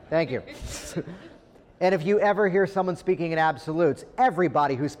 Thank you. And if you ever hear someone speaking in absolutes,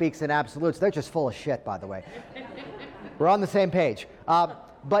 everybody who speaks in absolutes, they're just full of shit, by the way. We're on the same page.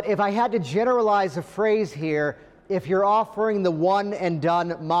 But if I had to generalize a phrase here, if you're offering the one and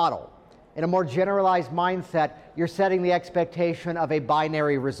done model, in a more generalized mindset, you're setting the expectation of a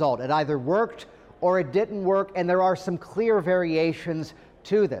binary result. It either worked or it didn't work, and there are some clear variations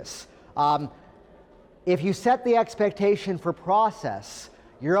to this. If you set the expectation for process,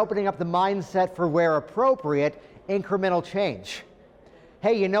 you're opening up the mindset for, where appropriate, incremental change.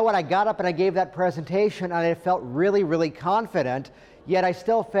 Hey, you know what? I got up and I gave that presentation, and I felt really, really confident, yet I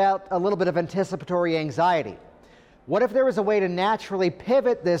still felt a little bit of anticipatory anxiety. What if there was a way to naturally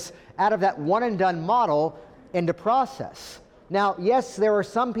pivot this out of that one and done model into process? Now, yes, there are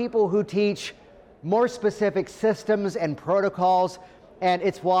some people who teach more specific systems and protocols, and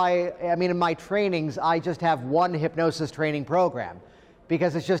it's why, I mean, in my trainings, I just have one hypnosis training program,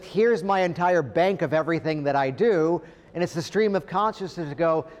 because it's just, here's my entire bank of everything that I do, and it's the stream of consciousness to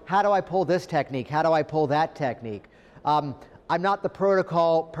go, how do I pull this technique? How do I pull that technique? I'm not the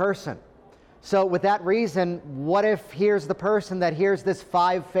protocol person. So with that reason, what if here's the person that here's this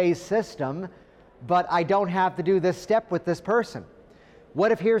 5-phase system, but I don't have to do this step with this person?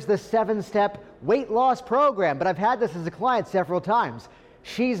 What if here's this 7-step weight loss program, but I've had this as a client several times.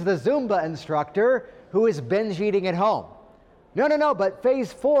 She's the Zumba instructor who is binge eating at home. No, but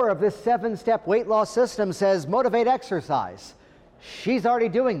phase 4 of this 7-step weight loss system says motivate exercise. She's already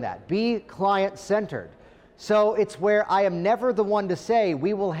doing that. Be client-centered. So it's where I am never the one to say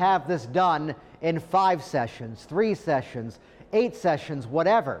we will have this done in 5 sessions, 3 sessions, 8 sessions,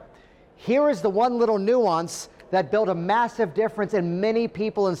 whatever. Here is the one little nuance that built a massive difference in many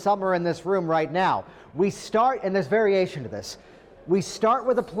people, and some are in this room right now. We start, and there's variation to this, we start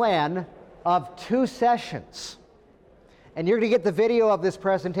with a plan of 2 sessions. And you're going to get the video of this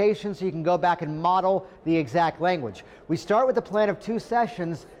presentation so you can go back and model the exact language. We start with a plan of 2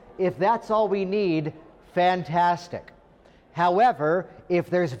 sessions. If that's all we need, fantastic. However, if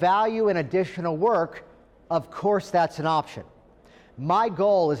there's value in additional work, of course that's an option. My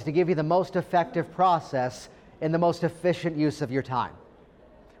goal is to give you the most effective process and the most efficient use of your time.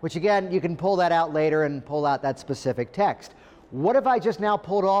 Which again, you can pull that out later and pull out that specific text. What have I just now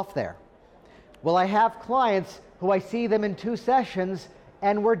pulled off there? Well, I have clients who I see them in 2 sessions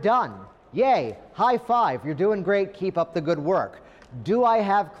and we're done. Yay, high five, you're doing great, keep up the good work. Do I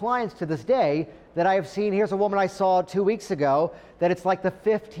have clients to this day that I have seen? Here's a woman I saw 2 weeks ago that it's like the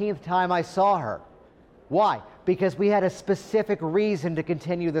 15th time I saw her. Why? Because we had a specific reason to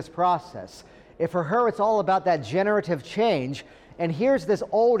continue this process. If for her it's all about that generative change, and here's this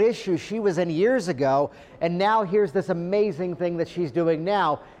old issue she was in years ago, and now here's this amazing thing that she's doing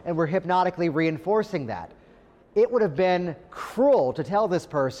now, and we're hypnotically reinforcing that. It would have been cruel to tell this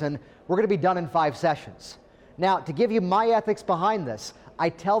person, we're going to be done in 5 sessions. Now, to give you my ethics behind this, I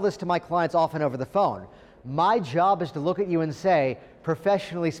tell this to my clients often over the phone. My job is to look at you and say,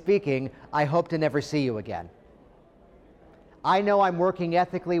 professionally speaking, I hope to never see you again. I know I'm working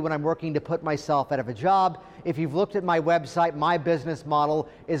ethically when I'm working to put myself out of a job. If you've looked at my website, my business model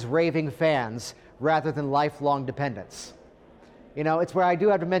is raving fans rather than lifelong dependence. You know, it's where I do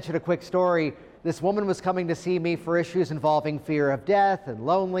have to mention a quick story. This woman was coming to see me for issues involving fear of death and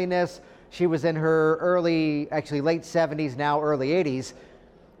loneliness. She was in her late 70s, now early 80s.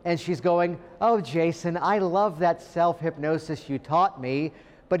 And she's going, oh, Jason, I love that self-hypnosis you taught me,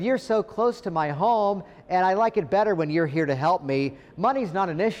 but you're so close to my home, and I like it better when you're here to help me. Money's not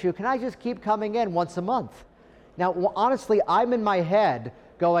an issue. Can I just keep coming in once a month? Now, honestly, I'm in my head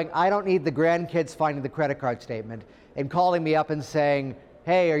going, I don't need the grandkids finding the credit card statement and calling me up and saying,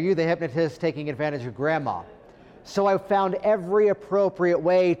 hey, are you the hypnotist taking advantage of grandma? So I found every appropriate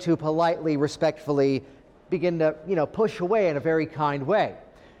way to politely, respectfully begin to, push away in a very kind way.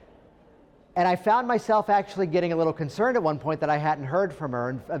 And I found myself actually getting a little concerned at one point that I hadn't heard from her,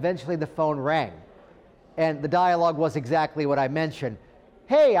 and eventually the phone rang. And the dialogue was exactly what I mentioned.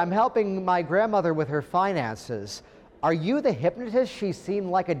 Hey, I'm helping my grandmother with her finances. Are you the hypnotist she's seen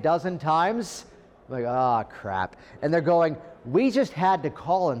like a dozen times? I'm like, oh, crap. And they're going, we just had to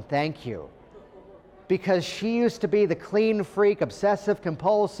call and thank you. Because she used to be the clean freak, obsessive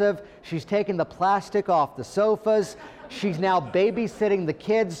compulsive. She's taken the plastic off the sofas. She's now babysitting the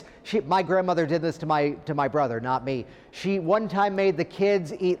kids. My grandmother did this to my brother, not me. She one time made the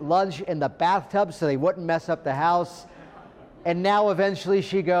kids eat lunch in the bathtub so they wouldn't mess up the house. And now eventually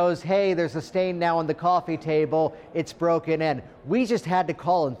she goes, hey, there's a stain now on the coffee table. It's broken in. We just had to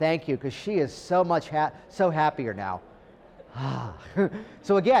call and thank you because she is so happier now.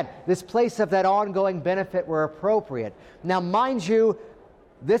 So again, this place of that ongoing benefit were appropriate. Now, mind you,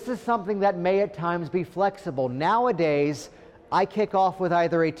 this is something that may at times be flexible. Nowadays, I kick off with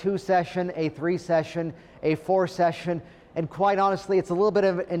either a 2-session, a 3-session, a 4-session, and quite honestly, it's a little bit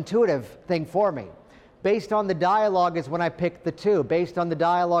of an intuitive thing for me. Based on the dialogue is when I pick the 2. Based on the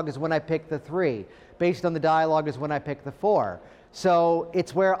dialogue is when I pick the 3. Based on the dialogue is when I pick the 4. So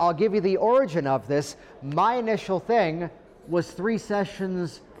it's where I'll give you the origin of this. My initial thing was 3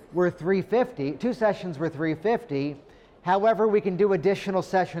 sessions were $350, 2 sessions were $350. However, we can do additional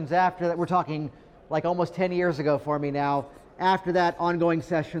sessions after that. We're talking like almost 10 years ago for me now. After that, ongoing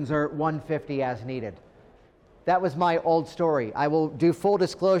sessions are $150 as needed. That was my old story. I will do full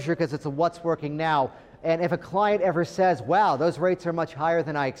disclosure because it's a what's working now. And if a client ever says, wow, those rates are much higher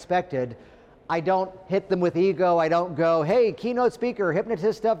than I expected, I don't hit them with ego. I don't go, hey, keynote speaker,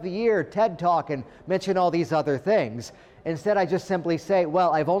 hypnotist of the year, TED Talk, and mention all these other things. Instead, I just simply say,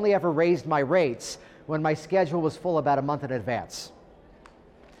 well, I've only ever raised my rates when my schedule was full about a month in advance,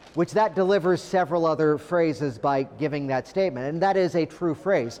 which that delivers several other phrases by giving that statement, and that is a true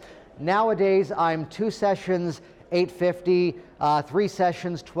phrase. Nowadays, I'm 2 sessions, $850, 3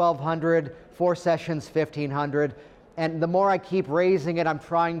 sessions, $1,200, 4 sessions, $1,500, and the more I keep raising it, I'm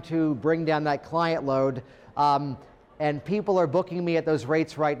trying to bring down that client load. And people are booking me at those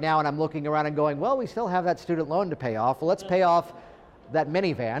rates right now, and I'm looking around and going, well, we still have that student loan to pay off. Well, let's pay off that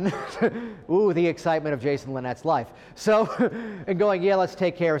minivan. Ooh, the excitement of Jason Linnett's life. So, and going, yeah, let's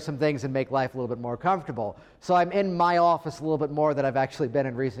take care of some things and make life a little bit more comfortable. So I'm in my office a little bit more than I've actually been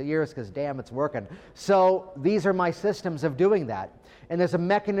in recent years because, damn, it's working. So these are my systems of doing that. And there's a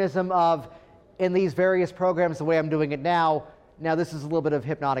mechanism of, in these various programs, the way I'm doing it now this is a little bit of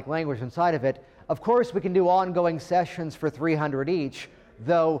hypnotic language inside of it. Of course, we can do ongoing sessions for $300 each,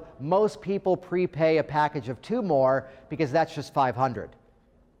 though most people prepay a package of 2 more because that's just $500.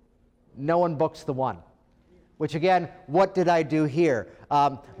 No one books the 1. Which again, what did I do here?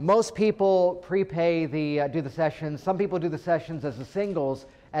 Most people prepay do the sessions. Some people do the sessions as the singles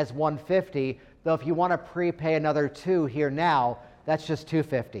as $150, though if you want to prepay another 2 here now, that's just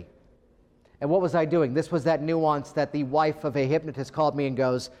 $250. And what was I doing? This was that nuance that the wife of a hypnotist called me and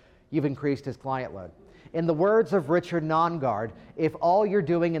goes, you've increased his client load. In the words of Richard Nongard, if all you're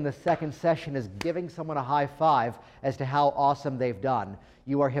doing in the second session is giving someone a high five as to how awesome they've done,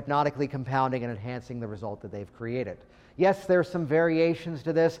 you are hypnotically compounding and enhancing the result that they've created. Yes, there's some variations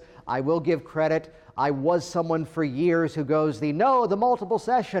to this. I will give credit. I was someone for years who goes the multiple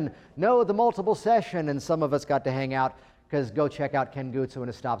session, and some of us got to hang out because go check out Ken Gutsu and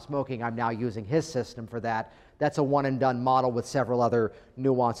his Stop Smoking. I'm now using his system for that. That's a one-and-done model with several other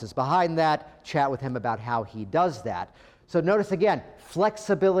nuances behind that. Chat with him about how he does that. So notice again,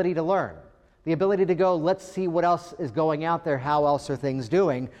 flexibility to learn. The ability to go, let's see what else is going out there, how else are things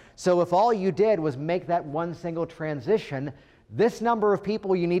doing. So if all you did was make that one single transition, this number of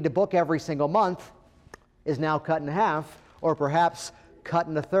people you need to book every single month is now cut in half, or perhaps cut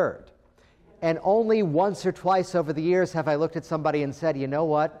in a third. And only once or twice over the years have I looked at somebody and said, you know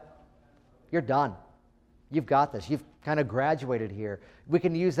what? You're done. You've got this. You've kind of graduated here. We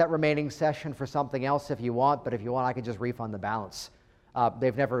can use that remaining session for something else if you want, but if you want, I can just refund the balance.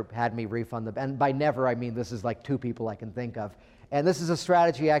 They've never had me refund them. And by never, I mean this is like 2 people I can think of. And this is a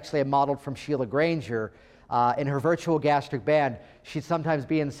strategy actually I modeled from Sheila Granger in her virtual gastric band. She'd sometimes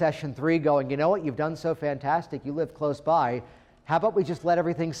be in session 3 going, you know what, you've done so fantastic, you live close by. How about we just let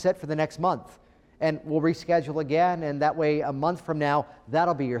everything sit for the next month? And we'll reschedule again, and that way a month from now,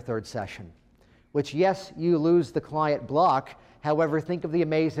 that'll be your 3rd session. Which, yes, you lose the client block. However, think of the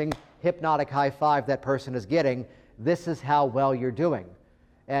amazing hypnotic high five that person is getting. This is how well you're doing.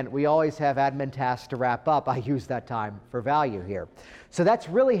 And we always have admin tasks to wrap up. I use that time for value here. So that's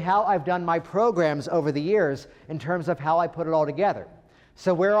really how I've done my programs over the years in terms of how I put it all together.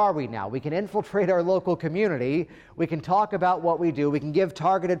 So where are we now? We can infiltrate our local community. We can talk about what we do. We can give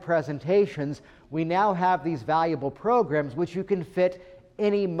targeted presentations. We now have these valuable programs which you can fit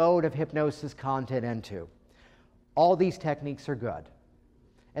any mode of hypnosis content into. All these techniques are good.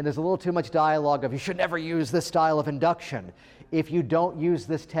 And there's a little too much dialogue of you should never use this style of induction. If you don't use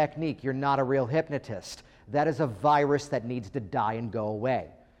this technique, you're not a real hypnotist. That is a virus that needs to die and go away.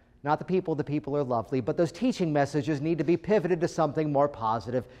 Not the people are lovely, but those teaching messages need to be pivoted to something more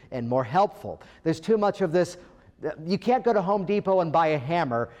positive and more helpful. There's too much of this. You can't go to Home Depot and buy a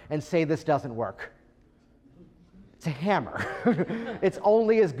hammer and say this doesn't work. It's a hammer. It's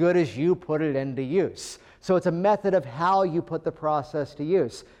only as good as you put it into use. So it's a method of how you put the process to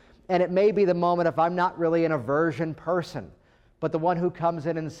use. And it may be the moment if I'm not really an aversion person, but the one who comes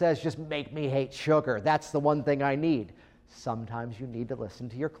in and says, just make me hate sugar. That's the one thing I need. Sometimes you need to listen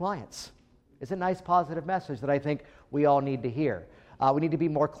to your clients. It's a nice positive message that I think we all need to hear. We need to be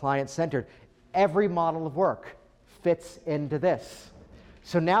more client-centered. Every model of work fits into this.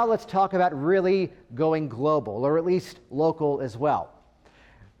 So now let's talk about really going global, or at least local as well.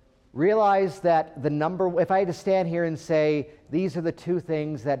 Realize that the number, if I had to stand here and say, these are the 2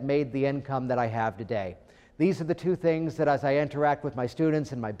 things that made the income that I have today. These are the 2 things that as I interact with my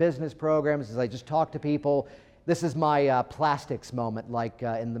students in my business programs, as I just talk to people, this is my plastics moment, like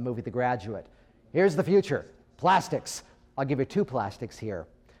in the movie The Graduate. Here's the future, plastics. I'll give you 2 plastics here.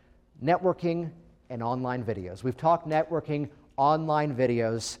 Networking and online videos. We've talked networking. Online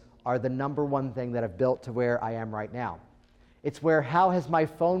videos are the number 1 thing that I've built to where I am right now. It's where, how has my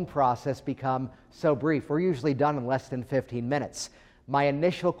phone process become so brief? We're usually done in less than 15 minutes. My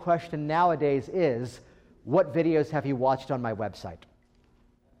initial question nowadays is, what videos have you watched on my website?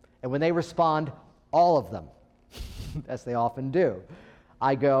 And when they respond, all of them, as they often do,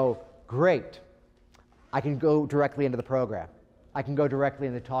 I go, great. I can go directly into the program. I can go directly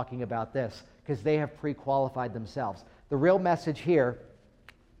into talking about this because they have pre-qualified themselves. The real message here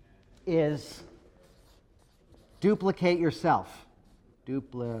is duplicate yourself.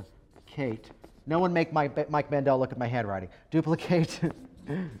 Duplicate. No one make Mike Mandel look at my handwriting. Duplicate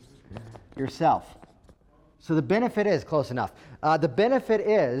yourself. So the benefit is, close enough. The benefit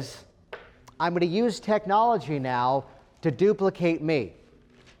is I'm going to use technology now to duplicate me.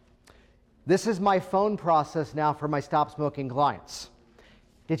 This is my phone process now for my Stop Smoking clients.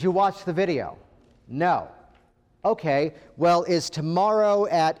 Did you watch the video? No. Okay, well, is tomorrow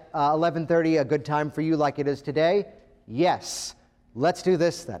at 11:30 a good time for you like it is today? Yes. Let's do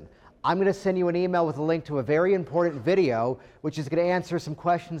this then. I'm going to send you an email with a link to a very important video, which is going to answer some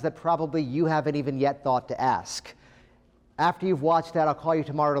questions that probably you haven't even yet thought to ask. After you've watched that, I'll call you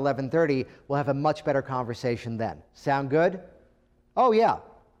tomorrow at 11:30. We'll have a much better conversation then. Sound good? Oh, yeah.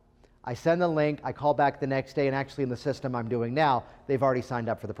 I send the link, I call back the next day, and actually in the system I'm doing now, they've already signed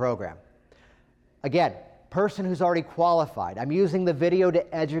up for the program. Again, person who's already qualified. I'm using the video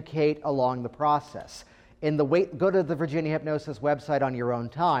to educate along the process. Go to the Virginia Hypnosis website on your own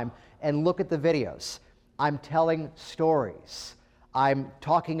time and look at the videos. I'm telling stories. I'm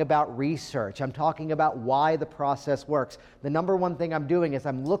talking about research. I'm talking about why the process works. The number one thing I'm doing is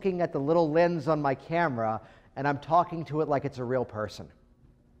I'm looking at the little lens on my camera and I'm talking to it like it's a real person.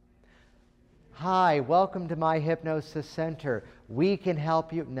 Hi, welcome to my hypnosis center. We can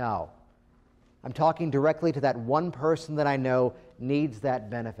help you. No. I'm talking directly to that one person that I know needs that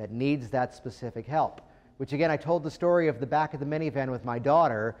benefit, needs that specific help. Which again, I told the story of the back of the minivan with my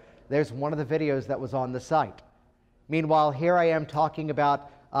daughter. There's one of the videos that was on the site. Meanwhile, here I am talking about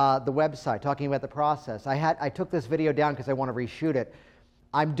the website, talking about the process. I took this video down because I want to reshoot it.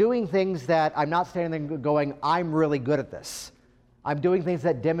 I'm doing things that I'm not standing there going, I'm really good at this. I'm doing things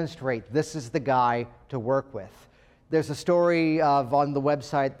that demonstrate this is the guy to work with. There's a story on the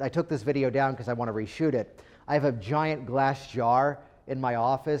website. I took this video down because I want to reshoot it. I have a giant glass jar in my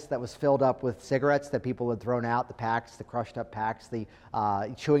office that was filled up with cigarettes that people had thrown out, the packs, the crushed up packs, the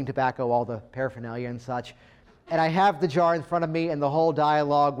chewing tobacco, all the paraphernalia and such. And I have the jar in front of me, and the whole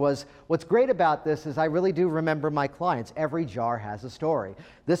dialogue was, what's great about this is I really do remember my clients. Every jar has a story.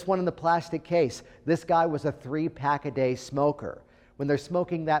 This one in the plastic case, this guy was a 3-pack-a-day smoker. When they're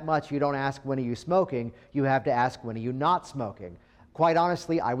smoking that much, you don't ask, when are you smoking? You have to ask, when are you not smoking? Quite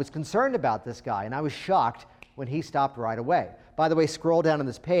honestly, I was concerned about this guy, and I was shocked when he stopped right away. By the way, scroll down on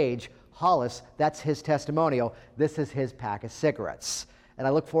this page, Hollis, that's his testimonial. This is his pack of cigarettes. And I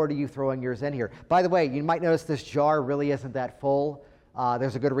look forward to you throwing yours in here. By the way, you might notice this jar really isn't that full.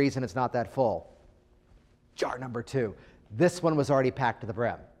 There's a good reason it's not that full. Jar number 2. This one was already packed to the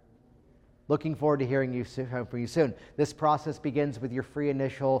brim. Looking forward to hearing from you soon. This process begins with your free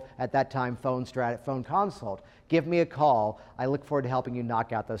initial, at that time, phone consult. Give me a call. I look forward to helping you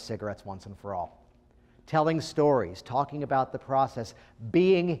knock out those cigarettes once and for all. Telling stories, talking about the process,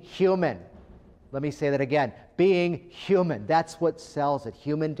 being human. Let me say that again. Being human. That's what sells it.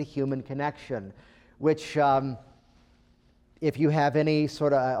 Human-to-human connection. Which, if you have any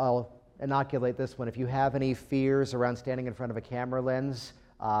sort of, I'll inoculate this one. If you have any fears around standing in front of a camera lens,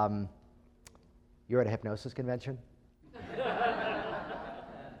 you're at a hypnosis convention?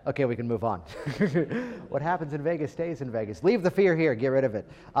 Okay, we can move on. What happens in Vegas stays in Vegas. Leave the fear here. Get rid of it.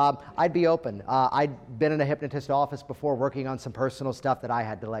 I'd be open. I'd been in a hypnotist office before working on some personal stuff that I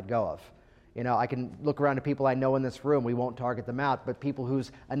had to let go of. You know, I can look around to people I know in this room. We won't target them out, but people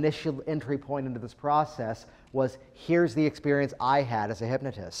whose initial entry point into this process was, here's the experience I had as a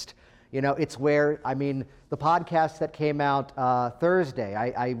hypnotist. You know, it's where, the podcast that came out Thursday,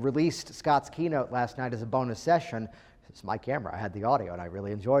 I released Scott's keynote last night as a bonus session. It's my camera. I had the audio, and I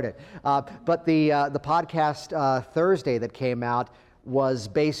really enjoyed it. But the podcast Thursday that came out was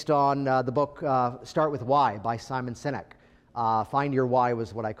based on the book Start With Why by Simon Sinek. Find Your Why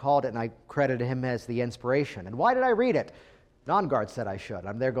was what I called it, and I credited him as the inspiration. And why did I read it? Non-Guard said I should.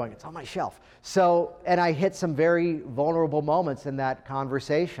 I'm there going, it's on my shelf. So, and I hit some very vulnerable moments in that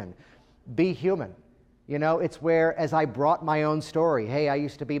conversation. Be human. You know, it's where, as I brought my own story, hey, I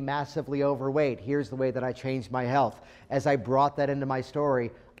used to be massively overweight. Here's the way that I changed my health. As I brought that into my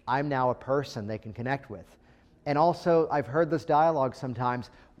story, I'm now a person they can connect with. And also, I've heard this dialogue sometimes,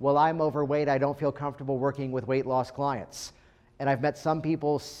 well, I'm overweight, I don't feel comfortable working with weight loss clients. And I've met some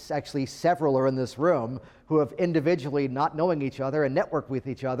people, actually several are in this room, who have individually, not knowing each other and networked with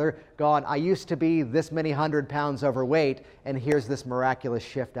each other, gone, I used to be this many 100 pounds overweight, and here's this miraculous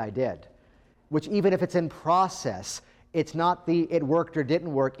shift I did. Which, even if it's in process, it's not the it worked or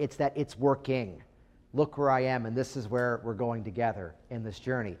didn't work, it's that it's working. Look where I am, and this is where we're going together in this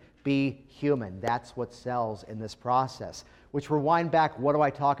journey. Be human. That's what sells in this process. Which, rewind back, what do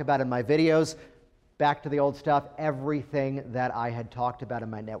I talk about in my videos? Back to the old stuff, everything that I had talked about in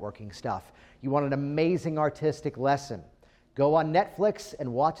my networking stuff. You want an amazing artistic lesson? Go on Netflix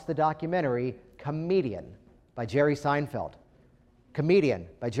and watch the documentary Comedian by Jerry Seinfeld. Comedian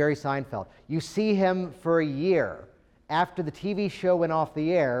by Jerry Seinfeld. You see him for a year after the TV show went off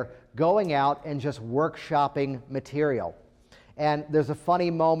the air, going out and just workshopping material. And there's a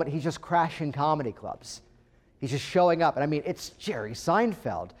funny moment, he's just crashing comedy clubs. He's just showing up. And it's Jerry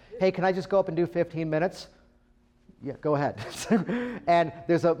Seinfeld. Hey, can I just go up and do 15 minutes? Yeah, go ahead. And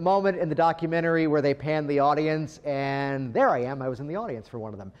there's a moment in the documentary where they pan the audience, and there I am. I was in the audience for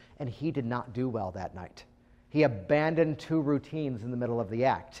one of them. And he did not do well that night. He abandoned 2 routines in the middle of the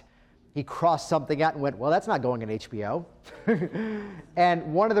act. He crossed something out and went, well, that's not going on HBO.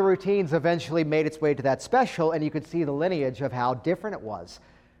 And one of the routines eventually made its way to that special, and you could see the lineage of how different it was.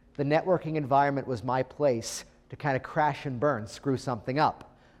 The networking environment was my place to kind of crash and burn, screw something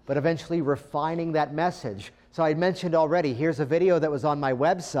up, but eventually refining that message. So I mentioned already, here's a video that was on my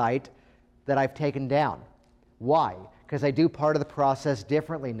website that I've taken down. Why? Because I do part of the process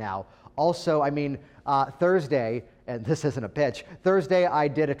differently now. Also, Thursday, and this isn't a pitch. Thursday, I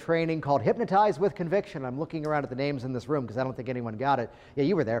did a training called Hypnotize with Conviction. I'm looking around at the names in this room because I don't think anyone got it. Yeah,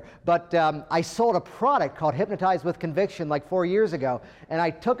 you were there. But I sold a product called Hypnotize with Conviction like 4 years ago, and I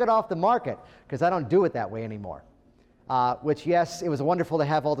took it off the market because I don't do it that way anymore. Which, yes, it was wonderful to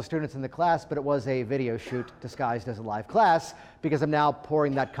have all the students in the class, but it was a video shoot disguised as a live class because I'm now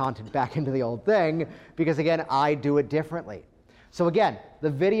pouring that content back into the old thing because, again, I do it differently. So again, the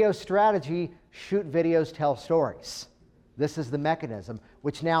video strategy, shoot videos, tell stories. This is the mechanism,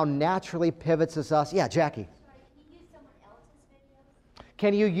 which now naturally pivots us. Yeah, Jackie.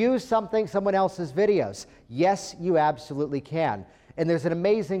 Can you use someone else's videos? Yes, you absolutely can. And there's an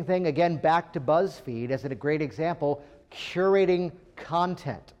amazing thing, again, back to BuzzFeed as a great example, curating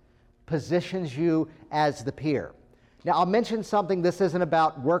content positions you as the peer. Now, I'll mention something. This isn't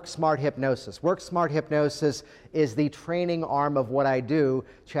about Work Smart Hypnosis. Work Smart Hypnosis is the training arm of what I do,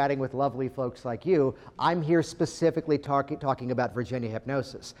 chatting with lovely folks like you. I'm here specifically talking about Virginia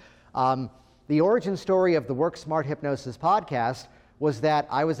Hypnosis. The origin story of the Work Smart Hypnosis podcast was that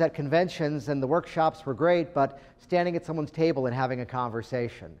I was at conventions and the workshops were great, but standing at someone's table and having a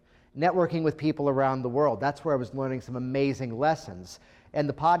conversation, networking with people around the world, that's where I was learning some amazing lessons. And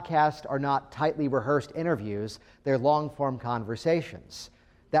the podcasts are not tightly rehearsed interviews, they're long-form conversations.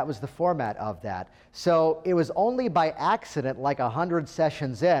 That was the format of that. So it was only by accident, like 100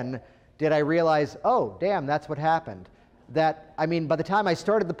 sessions in, did I realize, oh, damn, that's what happened. By the time I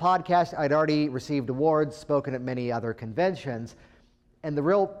started the podcast, I'd already received awards, spoken at many other conventions. And the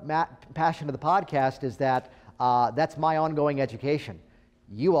real passion of the podcast is that that's my ongoing education.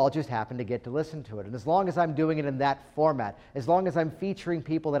 You all just happen to get to listen to it. And as long as I'm doing it in that format, as long as I'm featuring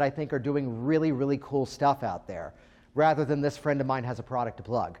people that I think are doing really, really cool stuff out there, rather than this friend of mine has a product to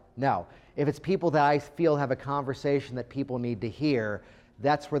plug. No. If it's people that I feel have a conversation that people need to hear,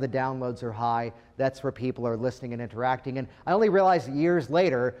 that's where the downloads are high. That's where people are listening and interacting. And I only realized years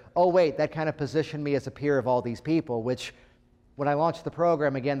later, oh, wait, that kind of positioned me as a peer of all these people, which when I launched the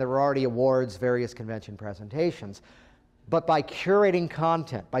program, again, there were already awards, various convention presentations. But by curating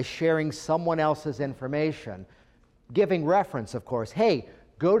content, by sharing someone else's information, giving reference, of course, hey,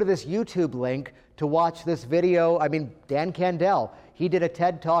 go to this YouTube link to watch this video. Dan Candell, he did a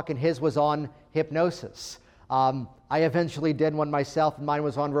TED Talk and his was on hypnosis. I eventually did one myself and mine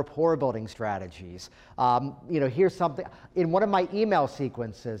was on rapport building strategies. Here's something. In one of my email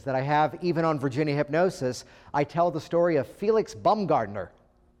sequences that I have even on Virginia Hypnosis, I tell the story of Felix Baumgartner,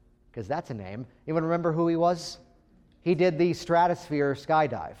 because that's a name. Anyone remember who he was? He did the stratosphere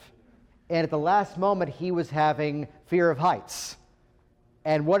skydive. And at the last moment, he was having fear of heights.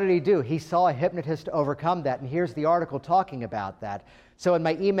 And what did he do? He saw a hypnotist overcome that. And here's the article talking about that. So in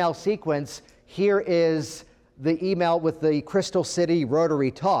my email sequence, here is the email with the Crystal City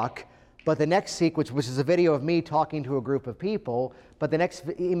Rotary talk. But the next sequence, which is a video of me talking to a group of people, but the next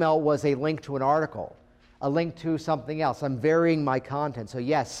email was a link to an article, a link to something else. I'm varying my content. So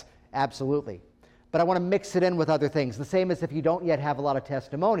yes, absolutely. But I want to mix it in with other things. The same as if you don't yet have a lot of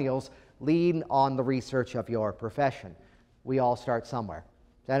testimonials, lean on the research of your profession. We all start somewhere.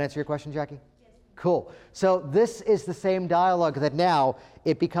 Does that answer your question, Jackie? Yes. Cool. So this is the same dialogue that now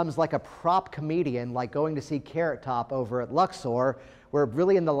it becomes like a prop comedian, like going to see Carrot Top over at Luxor, where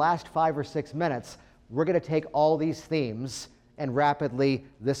really in the last 5 or 6 minutes, we're going to take all these themes and rapidly,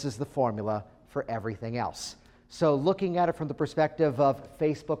 this is the formula for everything else. So looking at it from the perspective of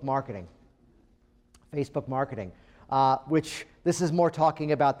Facebook marketing, which this is more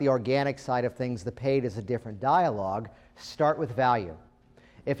talking about the organic side of things. The paid is a different dialogue. Start with value.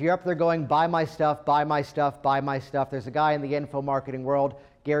 If you're up there going, buy my stuff, buy my stuff, buy my stuff, there's a guy in the info marketing world,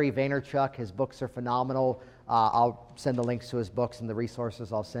 Gary Vaynerchuk. His books are phenomenal. I'll send the links to his books and the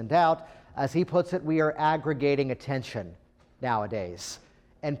resources I'll send out. As he puts it, we are aggregating attention nowadays.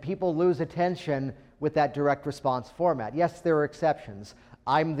 And people lose attention with that direct response format. Yes, there are exceptions.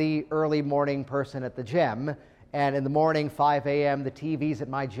 I'm the early morning person at the gym, and in the morning, 5 a.m., the TVs at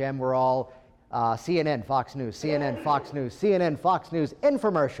my gym were all CNN, Fox News, CNN, Fox News, CNN, Fox News,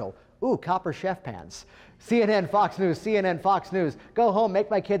 infomercial. Ooh, copper chef pans. CNN, Fox News, CNN, Fox News. Go home, make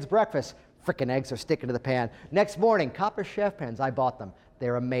my kids breakfast. Frickin' eggs are sticking to the pan. Next morning, copper chef pans. I bought them.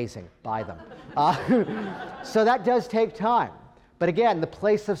 They're amazing. Buy them. So that does take time. But again, the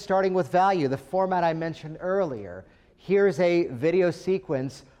place of starting with value, the format I mentioned earlier. Here's a video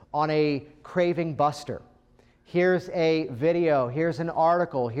sequence on a craving buster. Here's a video, here's an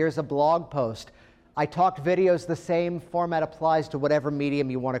article, here's a blog post. I talked videos, the same format applies to whatever medium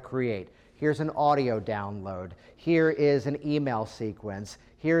you want to create. Here's an audio download. Here is an email sequence.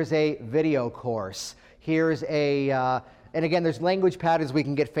 Here's a video course. Here's a And again, there's language patterns we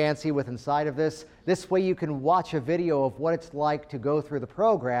can get fancy with inside of this. This way you can watch a video of what it's like to go through the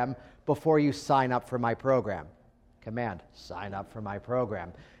program before you sign up for my program. Command, sign up for my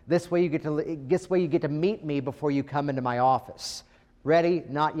program. This way you get to meet me before you come into my office. Ready,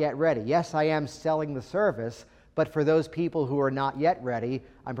 not yet ready. Yes, I am selling the service, but for those people who are not yet ready,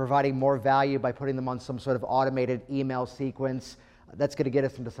 I'm providing more value by putting them on some sort of automated email sequence. That's going to get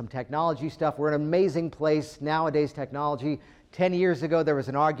us into some technology stuff. We're in an amazing place nowadays, technology. 10 years ago, there was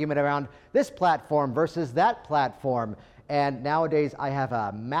an argument around this platform versus that platform. And nowadays, I have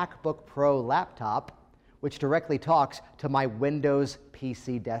a MacBook Pro laptop, which directly talks to my Windows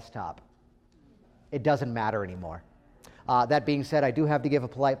PC desktop. It doesn't matter anymore. That being said, I do have to give a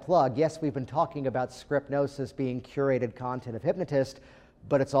polite plug. Yes, we've been talking about Scriptnosis being curated content of Hypnotist,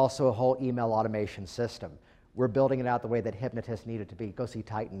 but it's also a whole email automation system. We're building it out the way that Hypnotist needed to be. Go see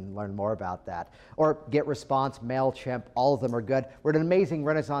Titan and learn more about that. Or GetResponse, MailChimp, all of them are good. We're at an amazing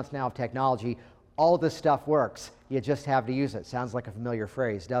renaissance now of technology. All of this stuff works. You just have to use it. Sounds like a familiar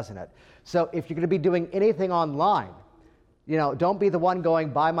phrase, doesn't it? So if you're going to be doing anything online, don't be the one going,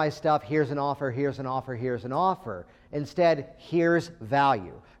 buy my stuff, here's an offer, here's an offer, here's an offer. Instead, here's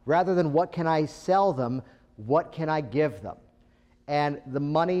value. Rather than what can I sell them, what can I give them? And the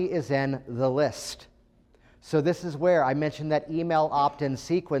money is in the list. So this is where I mentioned that email opt-in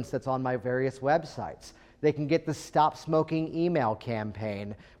sequence that's on my various websites. They can get the Stop Smoking email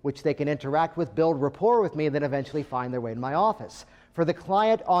campaign, which they can interact with, build rapport with me, and then eventually find their way to my office. For the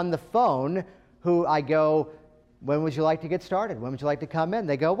client on the phone, who I go, when would you like to get started? When would you like to come in?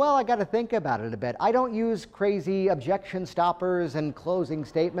 They go, well, I got to think about it a bit. I don't use crazy objection stoppers and closing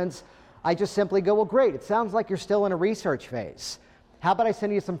statements. I just simply go, well, great. It sounds like you're still in a research phase. How about I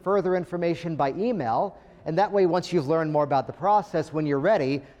send you some further information by email? And that way, once you've learned more about the process, when you're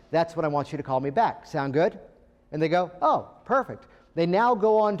ready, that's when I want you to call me back. Sound good? And they go, oh, perfect. They now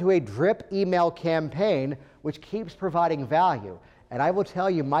go on to a drip email campaign, which keeps providing value. And I will tell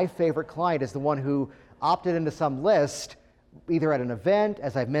you, my favorite client is the one who opted into some list, either at an event,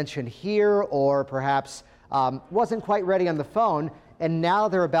 as I've mentioned here, or perhaps wasn't quite ready on the phone, and now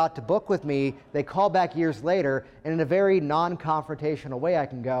they're about to book with me. They call back years later, and in a very non-confrontational way, I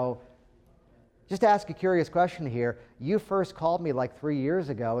can go, just ask a curious question here. You first called me like 3 years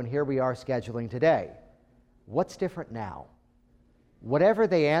ago, and here we are scheduling today. What's different now? Whatever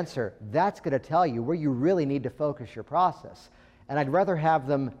they answer, that's going to tell you where you really need to focus your process. And I'd rather have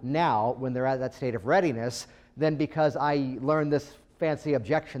them now, when they're at that state of readiness, than because I learned this fancy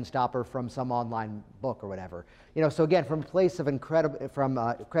objection stopper from some online book or whatever. So again, from a place of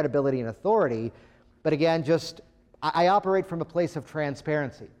credibility and authority, but again, I operate from a place of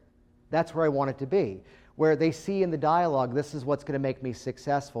transparency. That's where I want it to be, where they see in the dialogue, this is what's going to make me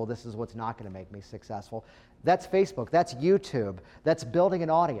successful, this is what's not going to make me successful. That's Facebook, that's YouTube, that's building an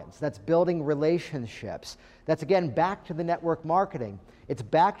audience, that's building relationships. That's, again, back to the network marketing. It's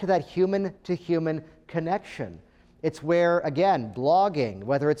back to that human-to-human connection. It's where, again, blogging,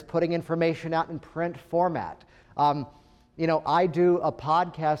 whether it's putting information out in print format. I do a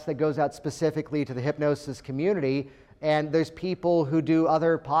podcast that goes out specifically to the hypnosis community, and there's people who do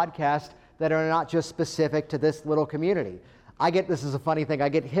other podcasts that are not just specific to this little community. This is a funny thing, I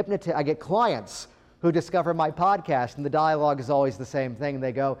get clients who discover my podcast, and the dialogue is always the same thing.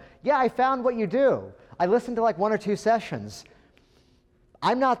 They go, yeah, I found what you do. I listened to like 1 or 2 sessions.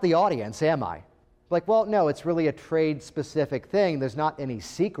 I'm not the audience, am I? Like, well, no, it's really a trade-specific thing. There's not any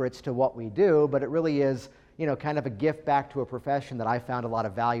secrets to what we do, but it really is, kind of a gift back to a profession that I found a lot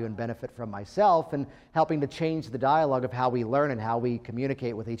of value and benefit from myself, and helping to change the dialogue of how we learn and how we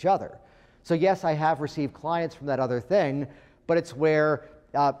communicate with each other. So yes, I have received clients from that other thing, but it's where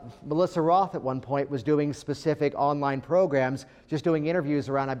Melissa Roth at one point was doing specific online programs, just doing interviews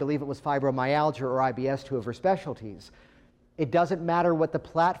around, I believe it was fibromyalgia or IBS, 2 of her specialties. It doesn't matter what the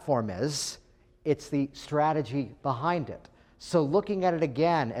platform is, it's the strategy behind it. So looking at it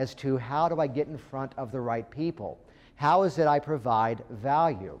again as to how do I get in front of the right people? How is it I provide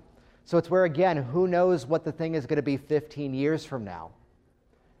value? So it's where, again, who knows what the thing is going to be 15 years from now?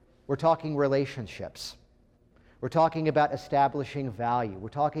 We're talking relationships. We're talking about establishing value. We're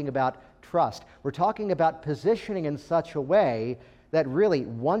talking about trust. We're talking about positioning in such a way that really,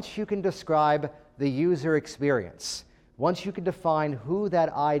 once you can describe the user experience, once you can define who that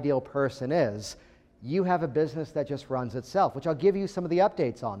ideal person is, you have a business that just runs itself, which I'll give you some of the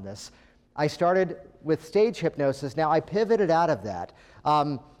updates on this. I started with stage hypnosis. Now, I pivoted out of that.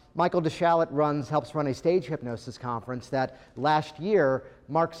 Michael DeShalit helps run a stage hypnosis conference that last year,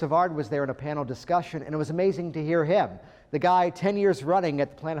 Mark Savard was there in a panel discussion, and it was amazing to hear him. The guy, 10 years running at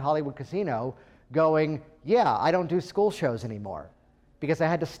the Planet Hollywood Casino, going, yeah, I don't do school shows anymore, because I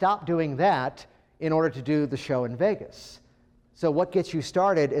had to stop doing that in order to do the show in Vegas. So what gets you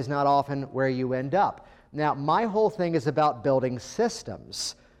started is not often where you end up. Now, my whole thing is about building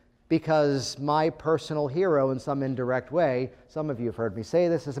systems, because my personal hero in some indirect way, some of you have heard me say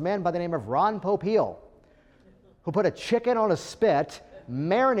this, is a man by the name of Ron Popeil, who put a chicken on a spit,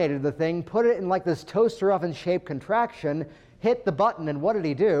 marinated the thing, put it in like this toaster oven-shaped contraction, hit the button, and what did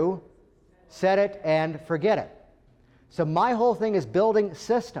he do? Set it and forget it. So my whole thing is building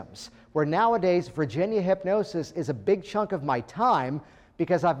systems, where nowadays Virginia Hypnosis is a big chunk of my time,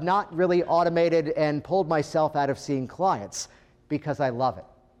 because I've not really automated and pulled myself out of seeing clients, because I love it.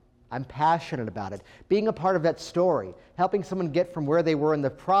 I'm passionate about it. Being a part of that story, helping someone get from where they were in the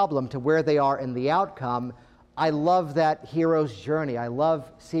problem to where they are in the outcome, I love that hero's journey. I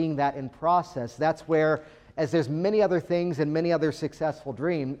love seeing that in process. That's where, as there's many other things and many other successful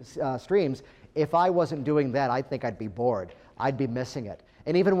streams, if I wasn't doing that, I think I'd be bored. I'd be missing it.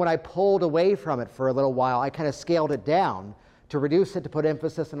 And even when I pulled away from it for a little while, I kind of scaled it down to reduce it, to put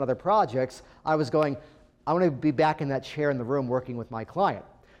emphasis on other projects. I was going, I want to be back in that chair in the room working with my client.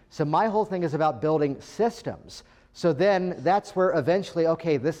 So my whole thing is about building systems. So then that's where eventually,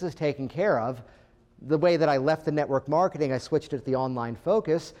 okay, this is taken care of. The way that I left the network marketing, I switched it to the online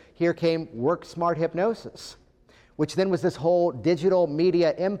focus. Here came Work Smart Hypnosis, which then was this whole digital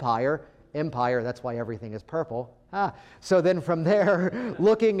media empire. Empire, that's why everything is purple. So then from there,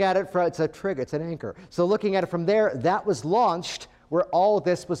 looking at it, it's a trigger, it's an anchor. So looking at it from there, that was launched where all of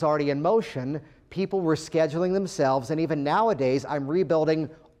this was already in motion. People were scheduling themselves, and even nowadays, I'm rebuilding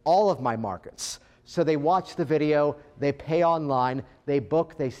all of my markets. So they watch the video, they pay online, they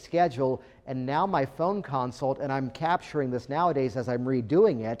book, they schedule, and now my phone consult, and I'm capturing this nowadays as I'm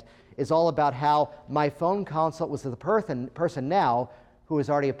redoing it, is all about how my phone consult was the person now who is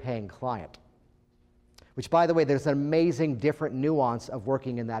already a paying client. Which, by the way, there's an amazing different nuance of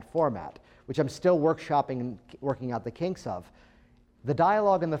working in that format, which I'm still workshopping and working out the kinks of. The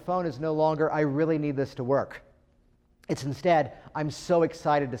dialogue on the phone is no longer, I really need this to work. It's instead, I'm so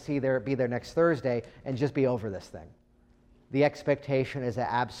excited to be there next Thursday and just be over this thing. The expectation is at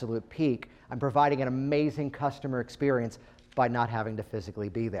absolute peak. I'm providing an amazing customer experience by not having to physically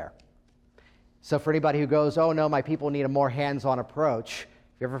be there. So for anybody who goes, oh no, my people need a more hands-on approach, have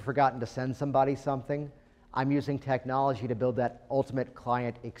you ever forgotten to send somebody something? I'm using technology to build that ultimate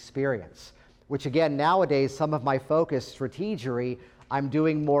client experience, which again, nowadays, some of my focus, strategery, I'm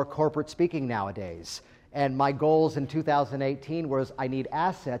doing more corporate speaking nowadays. And my goals in 2018 was I need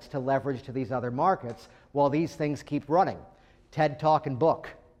assets to leverage to these other markets while these things keep running. TED Talk and book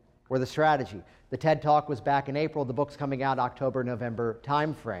were the strategy. The TED Talk was back in April. The book's coming out October, November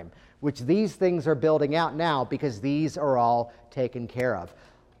timeframe, which these things are building out now because these are all taken care of.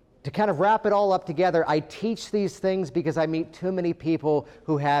 To kind of wrap it all up together, I teach these things because I meet too many people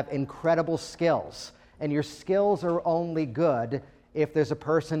who have incredible skills. And your skills are only good if there's a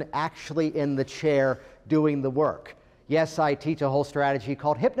person actually in the chair doing the work. Yes, I teach a whole strategy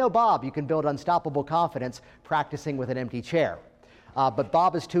called Hypno Bob. You can build unstoppable confidence practicing with an empty chair. But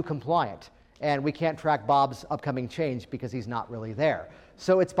Bob is too compliant, and we can't track Bob's upcoming change because he's not really there.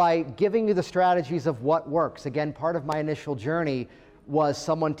 So it's by giving you the strategies of what works. Again, part of my initial journey was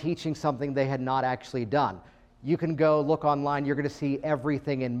someone teaching something they had not actually done. You can go look online. You're going to see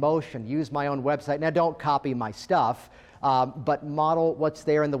everything in motion. Use my own website. Now, don't copy my stuff, but model what's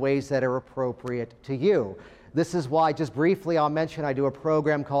there in the ways that are appropriate to you. This is why, just briefly, I'll mention I do a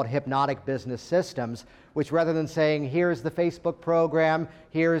program called Hypnotic Business Systems, which rather than saying, here's the Facebook program,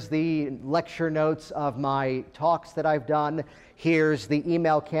 here's the lecture notes of my talks that I've done, here's the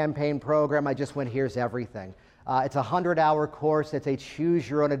email campaign program, I just went, here's everything. It's a 100-hour course. It's a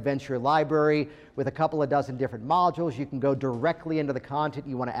choose-your-own-adventure library with a couple of dozen different modules. You can go directly into the content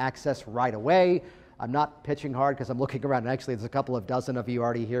you want to access right away. I'm not pitching hard because I'm looking around, and actually there's a couple of dozen of you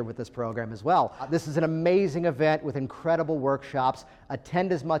already here with this program as well. This is an amazing event with incredible workshops.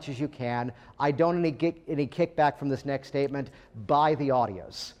 Attend as much as you can. I don't get any kickback from this next statement. Buy the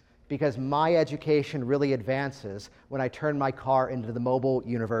audios, because my education really advances when I turn my car into the mobile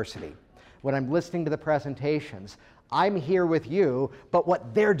university. When I'm listening to the presentations, I'm here with you, but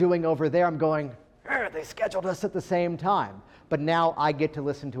what they're doing over there, I'm going, they scheduled us at the same time. But now I get to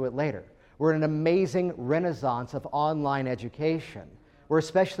listen to it later. We're in an amazing renaissance of online education, where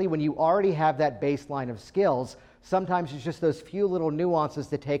especially when you already have that baseline of skills, sometimes it's just those few little nuances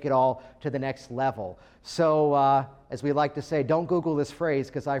that take it all to the next level. So, as we like to say, don't Google this phrase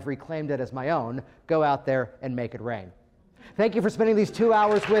because I've reclaimed it as my own. Go out there and make it rain. Thank you for spending these 2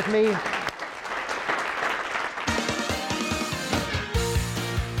 hours with me.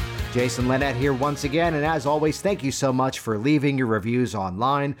 Jason Linett here once again, and as always, thank you so much for leaving your reviews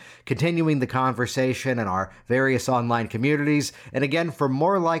online, continuing the conversation in our various online communities. And again, for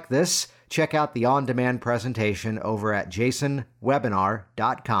more like this, check out the on-demand presentation over at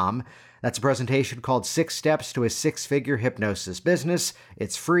jasonwebinar.com. That's a presentation called 6 Steps to a Six-Figure Hypnosis Business.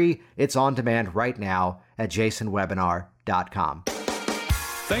 It's free. It's on demand right now at jasonwebinar.com.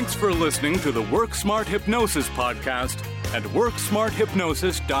 Thanks for listening to the Work Smart Hypnosis podcast at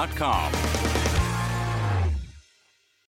WorkSmartHypnosis.com.